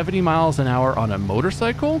going 70 miles an hour on a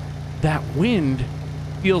motorcycle, that wind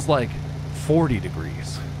feels like 40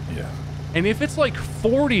 degrees. Yeah. And if it's like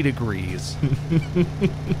 40 degrees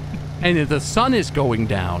and if the sun is going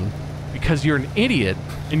down because you're an idiot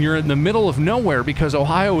and you're in the middle of nowhere because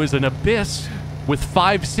Ohio is an abyss with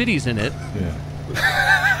 5 cities in it. Yeah.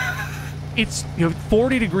 It's, you know,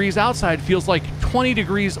 40 degrees outside feels like 20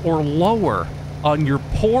 degrees or lower on your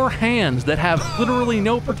poor hands that have literally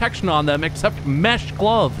no protection on them except mesh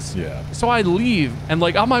gloves. Yeah. So I leave, and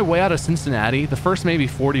like on my way out of Cincinnati, the first maybe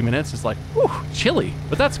 40 minutes is like, whew, chilly,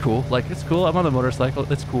 but that's cool. Like, it's cool. I'm on the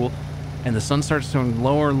motorcycle. It's cool. And the sun starts going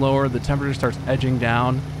lower and lower. The temperature starts edging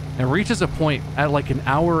down and reaches a point at like an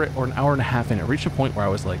hour or an hour and a half in. It reached a point where I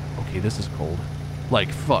was like, okay, this is cold. Like,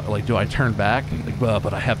 fuck, like, do I turn back? Like, well,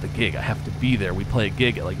 but I have the gig. I have to be there. We play a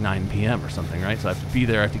gig at like 9 p.m. or something, right? So I have to be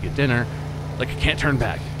there. I have to get dinner. Like, I can't turn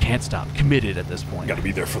back. Can't stop. Committed at this point. Gotta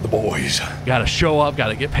be there for the boys. Gotta show up.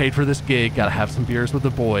 Gotta get paid for this gig. Gotta have some beers with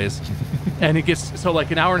the boys. And it gets, so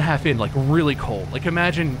like an hour and a half in, like really cold. Like,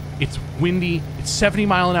 imagine it's windy, it's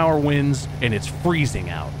 70-mile-an-hour winds, and it's freezing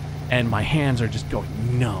out. And my hands are just going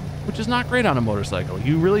numb, which is not great on a motorcycle.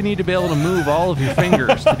 You really need to be able to move all of your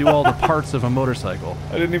fingers to do all the parts of a motorcycle.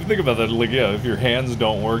 I didn't even think about that. Like, yeah, if your hands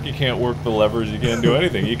don't work, you can't work the levers, you can't do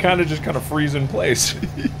anything. You kind of freeze in place.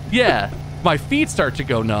 Yeah. My feet start to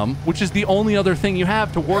go numb, which is the only other thing you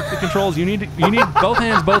have to work the controls. You need both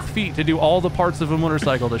hands, both feet to do all the parts of a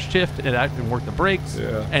motorcycle, to shift and act and work the brakes,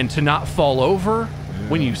 and to not fall over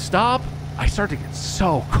when you stop. I start to get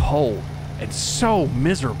so cold and so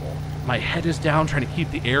miserable. My head is down, trying to keep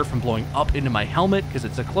the air from blowing up into my helmet because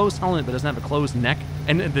it's a closed helmet but doesn't have a closed neck,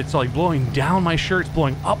 and it's like blowing down my shirt, it's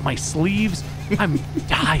blowing up my sleeves. I'm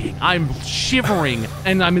dying. I'm shivering,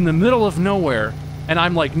 and I'm in the middle of nowhere. And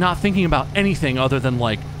I'm like not thinking about anything other than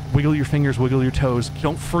like wiggle your fingers, wiggle your toes,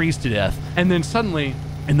 don't freeze to death. And then suddenly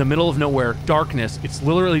in the middle of nowhere, darkness. It's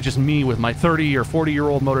literally just me with my 30 or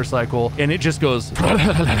 40-year-old motorcycle, and it just goes.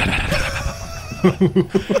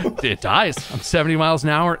 It dies. I'm 70 miles an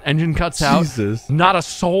hour. Engine cuts out. Jesus. Not a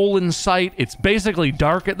soul in sight. It's basically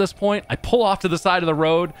dark at this point. I pull off to the side of the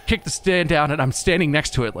road, kick the stand down, and I'm standing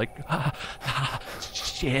next to it like,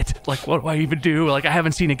 shit. Like, what do I even do? Like, I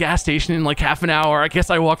haven't seen a gas station in like half an hour. I guess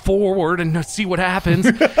I walk forward and see what happens.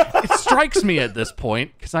 It strikes me at this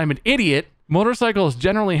point, because I'm an idiot. Motorcycles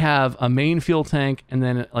generally have a main fuel tank and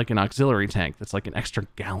then like an auxiliary tank that's like an extra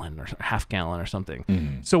gallon or half gallon or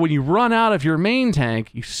something. So when you run out of your main tank,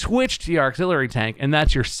 you switch to your auxiliary tank, and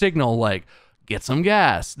that's your signal, like, get some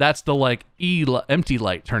gas. That's the like empty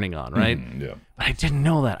light turning on, right? Yeah. But I didn't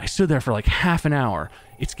know that. I stood there for like half an hour.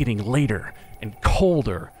 It's getting later and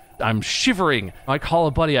colder. I'm shivering. I call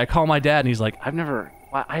a buddy. I call my dad, and he's like,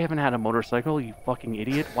 I haven't had a motorcycle, you fucking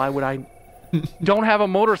idiot. Why would I? Don't have a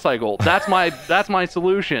motorcycle. That's my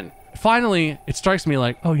solution. Finally, it strikes me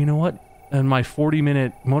like, oh, you know what? In my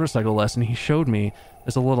 40-minute motorcycle lesson, he showed me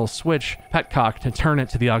there's a little switch, petcock, to turn it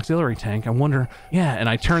to the auxiliary tank. I wonder, and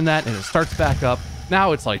I turn that, and it starts back up.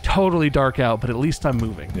 Now it's like totally dark out, but at least I'm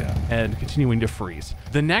moving and continuing to freeze.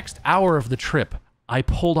 The next hour of the trip, I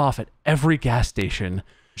pulled off at every gas station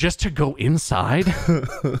just to go inside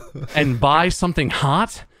and buy something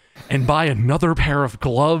hot and buy another pair of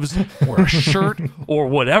gloves or a shirt or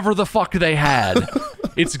whatever the fuck they had.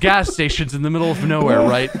 It's gas stations in the middle of nowhere,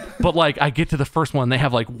 right? But like, I get to the first one, they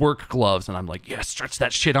have like work gloves, and I'm like, yeah, stretch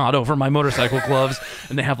that shit on over my motorcycle gloves.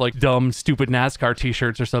 And they have like dumb, stupid NASCAR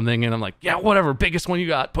t-shirts or something, and I'm like, yeah, whatever, biggest one you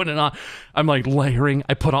got, put it on. I'm like layering.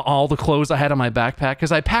 I put on all the clothes I had on my backpack,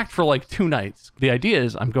 because I packed for like 2 nights. The idea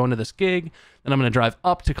is I'm going to this gig, then I'm going to drive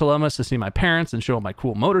up to Columbus to see my parents and show them my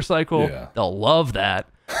cool motorcycle. Yeah. They'll love that.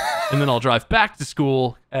 And then I'll drive back to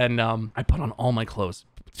school, and I put on all my clothes,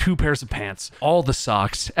 2 pairs of pants, all the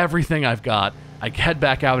socks, everything I've got. I head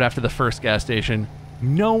back out after the first gas station.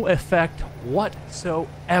 No effect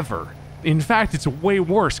whatsoever. In fact, it's way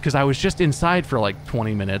worse, because I was just inside for like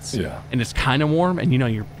 20 minutes. Yeah. And it's kind of warm, and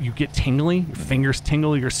you get tingly, your fingers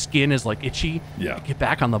tingle, your skin is like itchy. Yeah. I get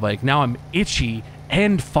back on the bike. Now I'm itchy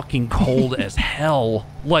and fucking cold as hell.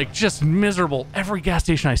 Like, just miserable. Every gas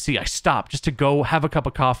station I see, I stop just to go have a cup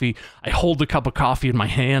of coffee. I hold the cup of coffee in my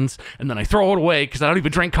hands, and then I throw it away, because I don't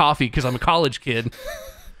even drink coffee, because I'm a college kid.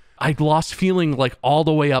 I lost feeling like all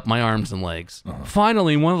the way up my arms and legs.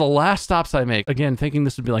 Finally, one of the last stops I make, again, thinking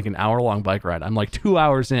this would be like an hour-long bike ride, I'm like 2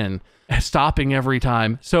 hours in, stopping every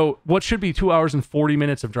time. So what should be 2 hours and 40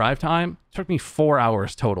 minutes of drive time took me 4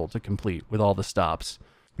 hours total to complete with all the stops.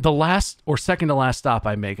 The last or second to last stop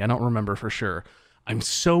I make, I don't remember for sure, I'm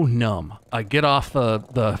so numb. I get off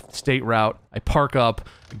the state route, I park up,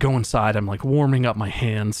 I go inside, I'm like warming up my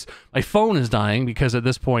hands. My phone is dying, because at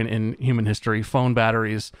this point in human history, phone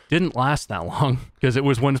batteries didn't last that long, because it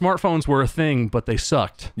was when smartphones were a thing, but they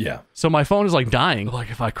sucked. Yeah. So my phone is like dying. Like,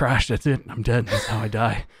 if I crash, that's it. I'm dead. That's how I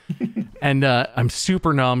die. And I'm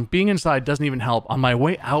super numb. Being inside doesn't even help. On my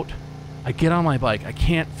way out, I get on my bike. I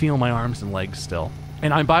can't feel my arms and legs still.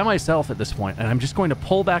 And I'm by myself at this point, and I'm just going to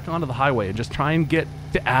pull back onto the highway and just try and get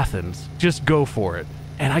to Athens. Just go for it.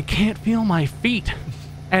 And I can't feel my feet.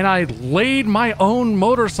 And I laid my own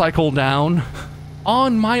motorcycle down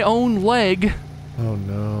on my own leg. Oh,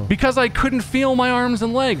 no. Because I couldn't feel my arms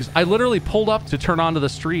and legs. I literally pulled up to turn onto the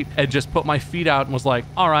street and just put my feet out and was like,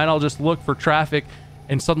 all right, I'll just look for traffic.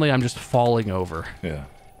 And suddenly I'm just falling over. Yeah.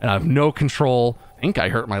 And I have no control. I think I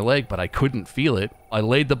hurt my leg, but I couldn't feel it. I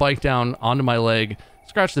laid the bike down onto my leg,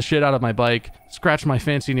 scratched the shit out of my bike, scratched my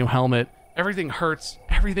fancy new helmet. Everything hurts.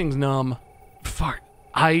 Everything's numb. Fuck.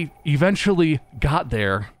 I eventually got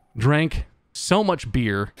there, drank so much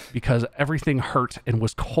beer because everything hurt and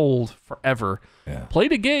was cold forever. Yeah.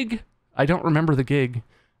 Played a gig. I don't remember the gig.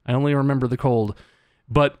 I only remember the cold.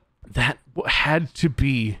 But that had to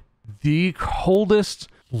be the coldest,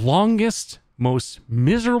 longest, most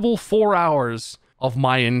miserable 4 hours of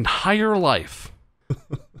my entire life.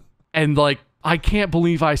 And like, I can't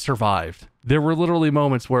believe I survived. There were literally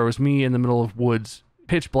moments where it was me in the middle of woods,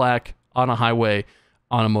 pitch black, on a highway,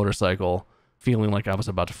 on a motorcycle, feeling like I was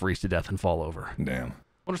about to freeze to death and fall over. Damn.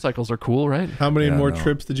 Motorcycles are cool, right? How many more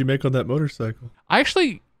trips did you make on that motorcycle? I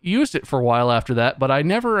actually used it for a while after that, but I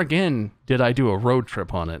never again did I do a road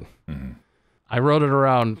trip on it. Mm-hmm. I rode it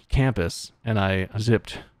around campus, and I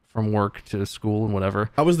zipped from work to school and whatever.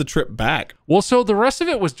 How was the trip back? Well, so the rest of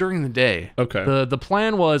it was during the day. Okay. The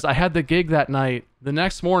plan was I had the gig that night. The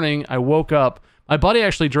next morning, I woke up. My buddy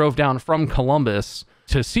actually drove down from Columbus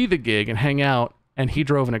to see the gig and hang out. and he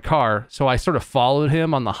drove in a car. So I sort of followed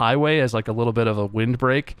him on the highway as like a little bit of a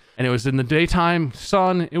windbreak. And it was in the daytime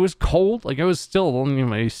sun. It was cold. Like it was still only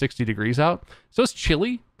maybe 60 degrees out. So it's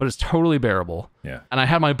chilly, but it's totally bearable. Yeah. And I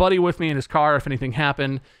had my buddy with me in his car if anything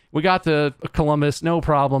happened. We got to Columbus, no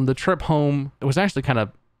problem. The trip home, it was actually kind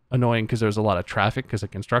of annoying because there was a lot of traffic because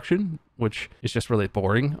of construction, which is just really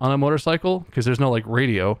boring on a motorcycle because there's no like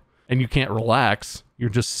radio and you can't relax. You're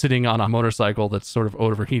just sitting on a motorcycle that's sort of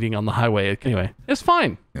overheating on the highway. Anyway, it's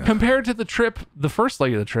fine. Yeah. Compared to the trip, the first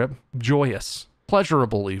leg of the trip, joyous,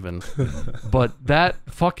 pleasurable even. But that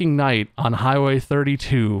fucking night on Highway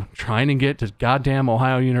 32, trying to get to goddamn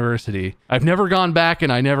Ohio University, I've never gone back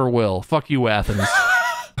and I never will. Fuck you, Athens.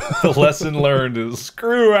 The lesson learned is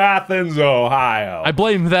screw Athens, Ohio. I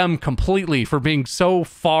blame them completely for being so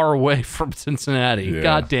far away from Cincinnati. Yeah.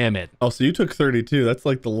 God damn it. Oh, so you took 32. That's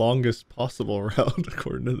like the longest possible route,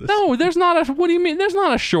 according to this. No, there's not a... What do you mean? There's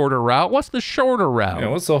not a shorter route. What's the shorter route? Yeah,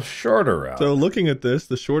 what's the shorter route? So looking at this,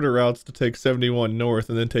 the shorter route's to take 71 north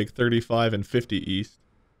and then take 35 and 50 east.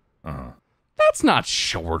 Uh-huh. That's not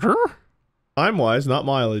shorter. Time-wise, not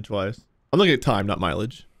mileage-wise. I'm looking at time, not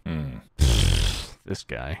mileage. This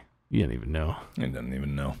guy, you don't even know. He doesn't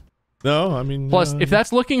even know. No, I mean... Plus, if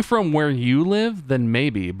that's looking from where you live, then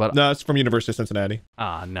maybe, but... No, it's from University of Cincinnati.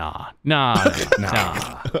 Nah.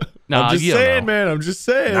 I'm just saying, man. I'm just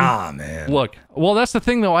saying. Nah, man. Look, well, that's the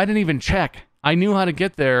thing, though. I didn't even check. I knew how to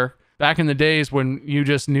get there back in the days when you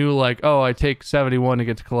just knew, like, oh, I take 71 to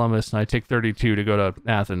get to Columbus, and I take 32 to go to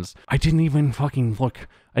Athens. I didn't even fucking look.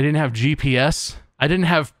 I didn't have GPS. I didn't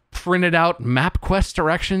have printed out MapQuest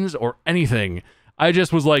directions or anything. I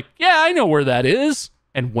just was like, yeah, I know where that is,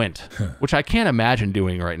 and went, which I can't imagine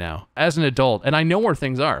doing right now as an adult. And I know where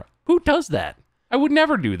things are. Who does that? I would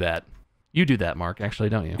never do that. You do that, Mark, actually,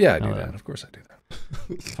 don't you? Yeah, I do that. Of course I do that.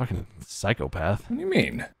 Fucking psychopath. What do you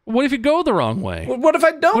mean? What if you go the wrong way? What if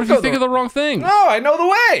I don't? What if you think of the wrong thing? No, I know the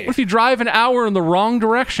way. What if you drive an hour in the wrong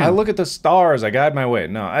direction? I look at the stars. I guide my way.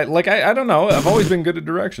 No, I don't know. I've always been good at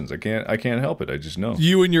directions. I can't help it. I just know.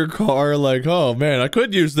 You in your car, like, oh man, I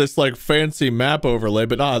could use this like fancy map overlay,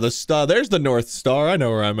 but the star. There's the North Star. I know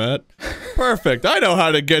where I'm at. Perfect. I know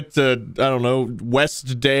how to get to, I don't know,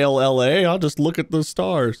 Westdale, LA. I'll just look at the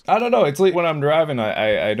stars. I don't know. It's like when I'm driving,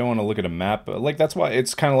 I don't want to look at a map. Like that's why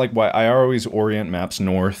it's kind of like why I always orient maps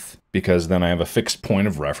north, because then I have a fixed point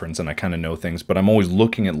of reference and I kind of know things, but I'm always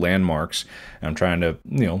looking at landmarks and I'm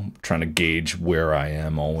trying to gauge where I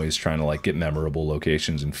am, always trying to like get memorable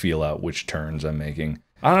locations and feel out which turns I'm making.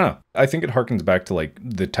 I don't know. I think it harkens back to like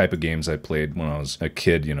the type of games I played when I was a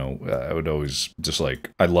kid. I would always just like,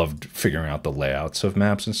 I loved figuring out the layouts of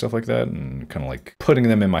maps and stuff like that and kind of like putting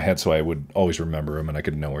them in my head so I would always remember them and I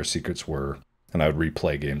could know where secrets were, and I would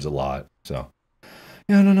replay games a lot. So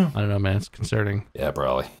yeah, I don't know, man. It's concerning. Yeah,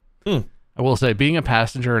 probably. I will say, being a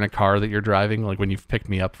passenger in a car that you're driving, like when you've picked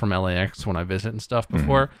me up from LAX when I visit and stuff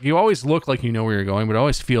before, you always look like you know where you're going, but it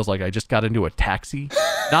always feels like I just got into a taxi,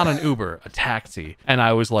 not an Uber, a taxi. And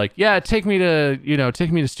I was like, yeah, take me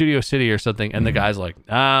to Studio City or something. And the guy's like,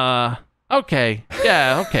 okay,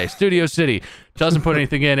 yeah, okay, Studio City. Doesn't put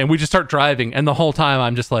anything in. And we just start driving. And the whole time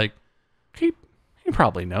I'm just like, he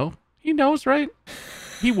probably know. He knows, right?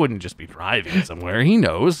 He wouldn't just be driving somewhere. He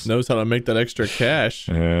knows how to make that extra cash.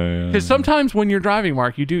 Because sometimes when you're driving,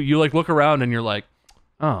 Mark, you like look around and you're like,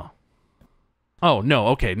 oh no,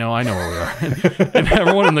 okay, no, I know where we are. And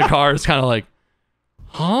everyone in the car is kind of like,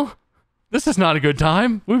 huh? This is not a good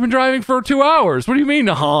time. We've been driving for 2 hours. What do you mean,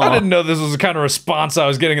 huh? I didn't know this was the kind of response I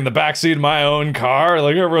was getting in the backseat of my own car.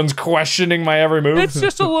 Like, everyone's questioning my every move. It's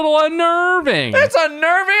just a little unnerving. It's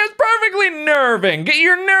unnerving. It's perfectly nerving. Get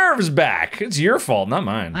your nerves back. It's your fault, not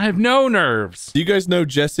mine. I have no nerves. Do you guys know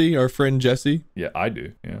Jesse, our friend Jesse? Yeah, I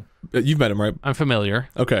do, yeah. You've met him, right? I'm familiar.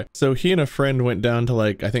 Okay. So he and a friend went down to,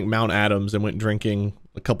 like, I think Mount Adams and went drinking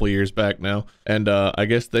a couple years back now. And I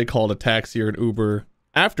guess they called a taxi or an Uber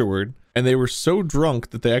afterward. And they were so drunk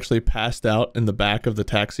that they actually passed out in the back of the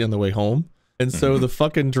taxi on the way home. And so the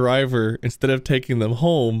fucking driver, instead of taking them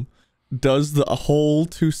home, does the whole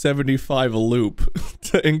 275 loop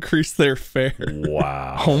to increase their fare.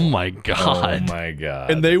 Wow. Oh my God. Oh my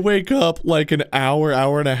God. And they wake up like an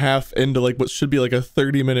hour and a half into like what should be like a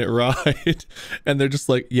 30-minute ride. And they're just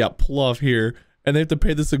like, yeah, pull off here. And they have to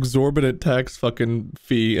pay this exorbitant tax fucking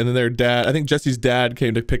fee. And then their dad, I think Jesse's dad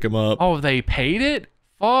came to pick him up. Oh, they paid it?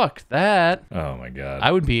 Fuck that. Oh my God.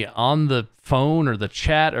 I would be on the phone or the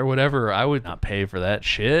chat or whatever. I would not pay for that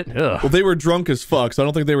shit. Ugh. Well, they were drunk as fuck, so I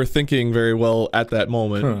don't think they were thinking very well at that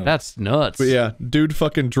moment. That's nuts. But yeah, dude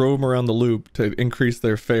fucking drove them around the loop to increase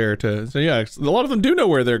their fare so yeah, a lot of them do know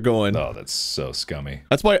where they're going. Oh, that's so scummy.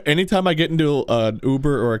 That's why anytime I get into an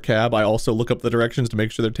Uber or a cab, I also look up the directions to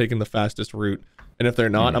make sure they're taking the fastest route. And if they're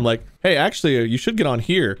not, I'm like, hey, actually, you should get on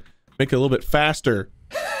here. Make it a little bit faster.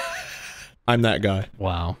 I'm that guy.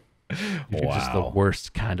 Wow. You're just the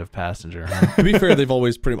worst kind of passenger. Huh? To be fair, they've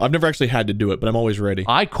always I've never actually had to do it, but I'm always ready.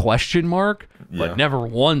 I question Mark, but never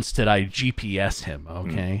once did I GPS him,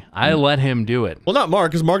 okay? I let him do it. Well, not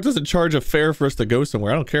Mark, because Mark doesn't charge a fare for us to go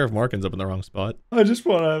somewhere. I don't care if Mark ends up in the wrong spot. I just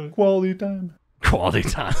want to have quality time. Quality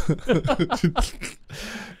time.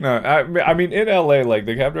 No, I mean, in LA, like,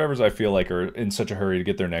 the cab drivers, I feel like, are in such a hurry to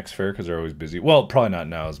get their next fare because they're always busy. Well, probably not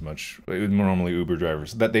now as much. Normally Uber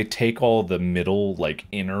drivers, that they take all the middle, like,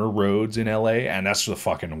 inner roads in LA, and that's the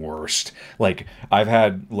fucking worst. Like, I've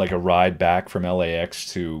had, like, a ride back from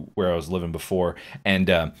LAX to where I was living before, and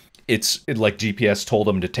like GPS told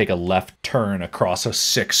them to take a left turn across a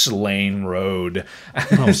 6-lane road.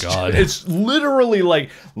 Oh God. It's literally like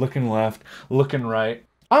looking left, looking right.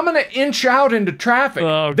 I'm gonna inch out into traffic.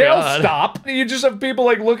 Oh, They'll God. stop. You just have people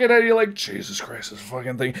like looking at you like, Jesus Christ, this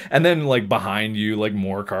fucking thing. And then like behind you, like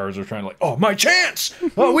more cars are trying to like, oh, my chance.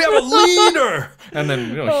 Oh, we have a leader. And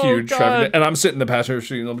then huge traffic. And I'm sitting in the passenger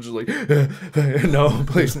seat and I'm just like, no,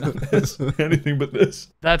 please not this. Anything but this.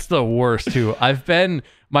 That's the worst too.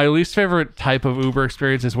 My least favorite type of Uber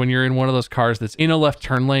experience is when you're in one of those cars that's in a left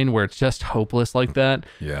turn lane where it's just hopeless like that.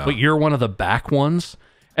 Yeah. But you're one of the back ones.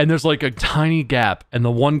 And there's like a tiny gap, and the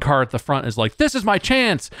one car at the front is like, this is my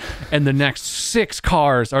chance. And the next 6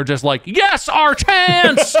 cars are just like, yes, our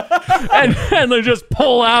chance. and they just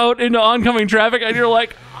pull out into oncoming traffic, and you're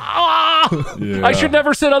like, ah, Yeah. I should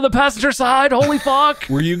never sit on the passenger side. Holy fuck.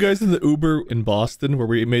 Were you guys in the Uber in Boston where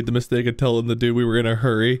we made the mistake of telling the dude we were in a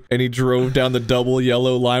hurry and he drove down the double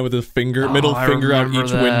yellow line with his middle finger out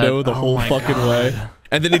each window the whole fucking way?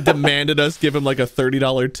 And then he demanded us give him like a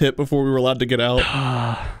 $30 tip before we were allowed to get out.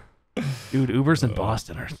 Dude, Ubers in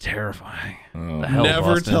Boston are terrifying. Oh. The hell,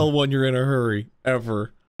 Never Boston? tell one you're in a hurry,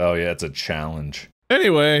 ever. Oh, yeah, it's a challenge.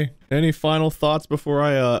 Anyway, any final thoughts before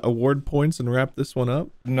I award points and wrap this one up?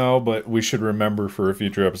 No, but we should remember for a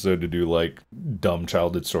future episode to do like dumb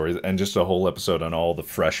childhood stories and just a whole episode on all the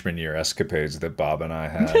freshman year escapades that Bob and I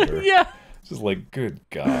had. Or, Yeah. just like, good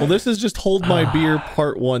God. Well, this is just Hold My Beer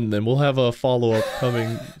Part 1 then. We'll have a follow-up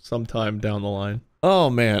coming sometime down the line. Oh,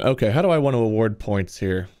 man. Okay, how do I want to award points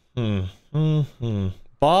here?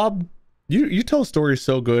 Bob, you tell stories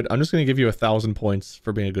so good. I'm just going to give you 1,000 points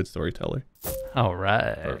for being a good storyteller. All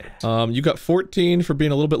right. Perfect. You got 14 for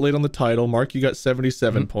being a little bit late on the title. Mark, you got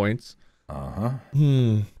 77 points. Uh-huh.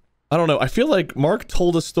 I don't know. I feel like Mark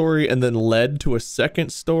told a story and then led to a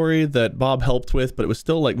second story that Bob helped with, but it was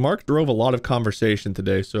still like Mark drove a lot of conversation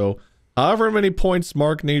today. So however many points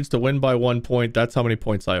Mark needs to win by 1 point, that's how many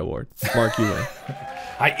points I award. Mark, you win.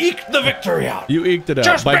 I eked the victory out. You eked it out.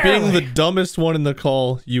 Just By being barely. the dumbest one in the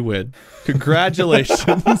call, you win.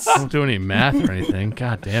 Congratulations. Don't do any math or anything.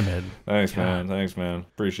 God damn it. Thanks, man. Thanks, man.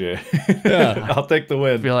 Appreciate it. Yeah. I'll take the I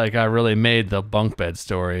win. feel like I really made the bunk bed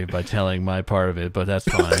story by telling my part of it, but that's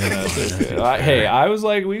fine. It's fine. Hey, I was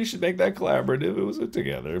like, we should make that collaborative. It was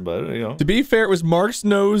together, but you know. To be fair, it was Mark's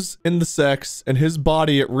nose in the sex and his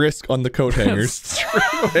body at risk on the coat hangers. That's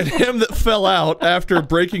true. And him that fell out after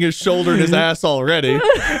breaking his shoulder and his ass already.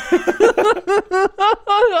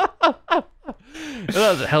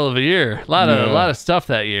 That was a hell of a year. A lot of stuff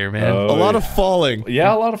that year, man. A lot of falling.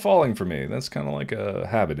 Yeah, a lot of falling for me. That's kind of like a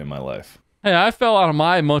habit in my life. Hey, I fell out of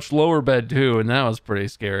my much lower bed too, and that was pretty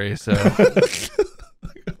scary. So,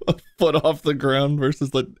 A foot off the ground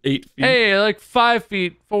versus like 8 feet. hey, like 5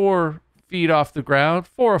 feet, 4 feet off the ground,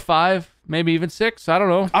 4 or 5, maybe even 6. I don't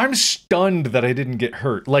know. I'm stunned that I didn't get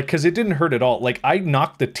hurt. Like, because it didn't hurt at all. Like, I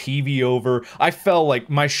knocked the TV over. I fell, like,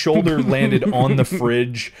 my shoulder landed on the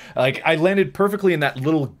fridge. Like, I landed perfectly in that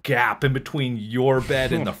little gap in between your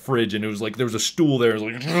bed and the fridge. And it was like, there was a stool there. It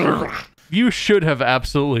was like, You should have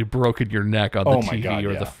absolutely broken your neck on the Oh my TV God,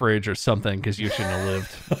 or yeah. the fridge or something because you shouldn't have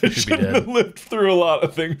lived. I You should be shouldn't have dead. lived through a lot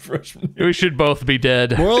of things freshman year. We should both be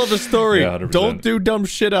dead. Moral of the story, Yeah, 100%. don't do dumb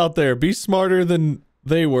shit out there. Be smarter than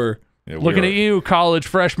they were. Yeah, we Looking are- at you, college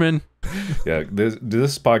freshman. Yeah,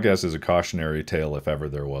 this podcast is a cautionary tale if ever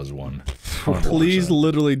there was one. 100%. Please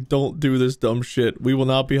literally don't do this dumb shit. We will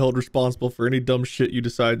not be held responsible for any dumb shit you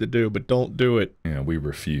decide to do, but don't do it. Yeah, we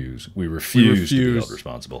refuse. We refuse to be refuse. held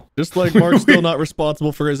responsible. Just like Mark's still not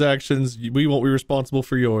responsible for his actions, we won't be responsible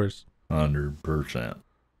for yours. 100%.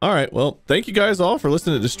 All right. Well, thank you guys all for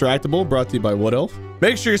listening to Distractible, brought to you by Wood Elf.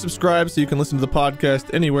 Make sure you subscribe so you can listen to the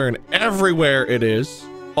podcast anywhere and everywhere it is.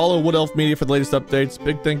 Follow Wood Elf Media for the latest updates.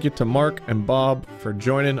 Big thank you to Mark and Bob for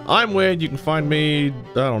joining. I'm Wade. You can find me,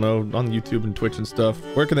 I don't know, on YouTube and Twitch and stuff.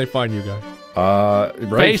 Where can they find you guys? Right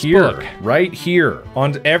Facebook. here. Right here.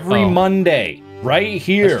 On every Monday. Right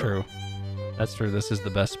here. That's true. That's true. This is the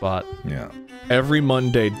best spot. Yeah. Every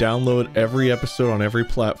Monday, download every episode on every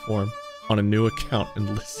platform on a new account and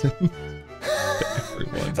listen.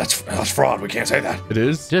 Everyone. That's fraud. We can't say that. It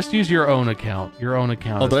is? Just use your own account. Your own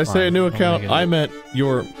account. Oh, did I say a new Don't account? make it- I meant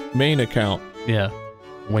your main account. Yeah.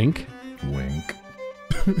 Wink. Wink.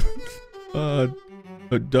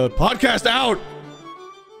 Podcast out!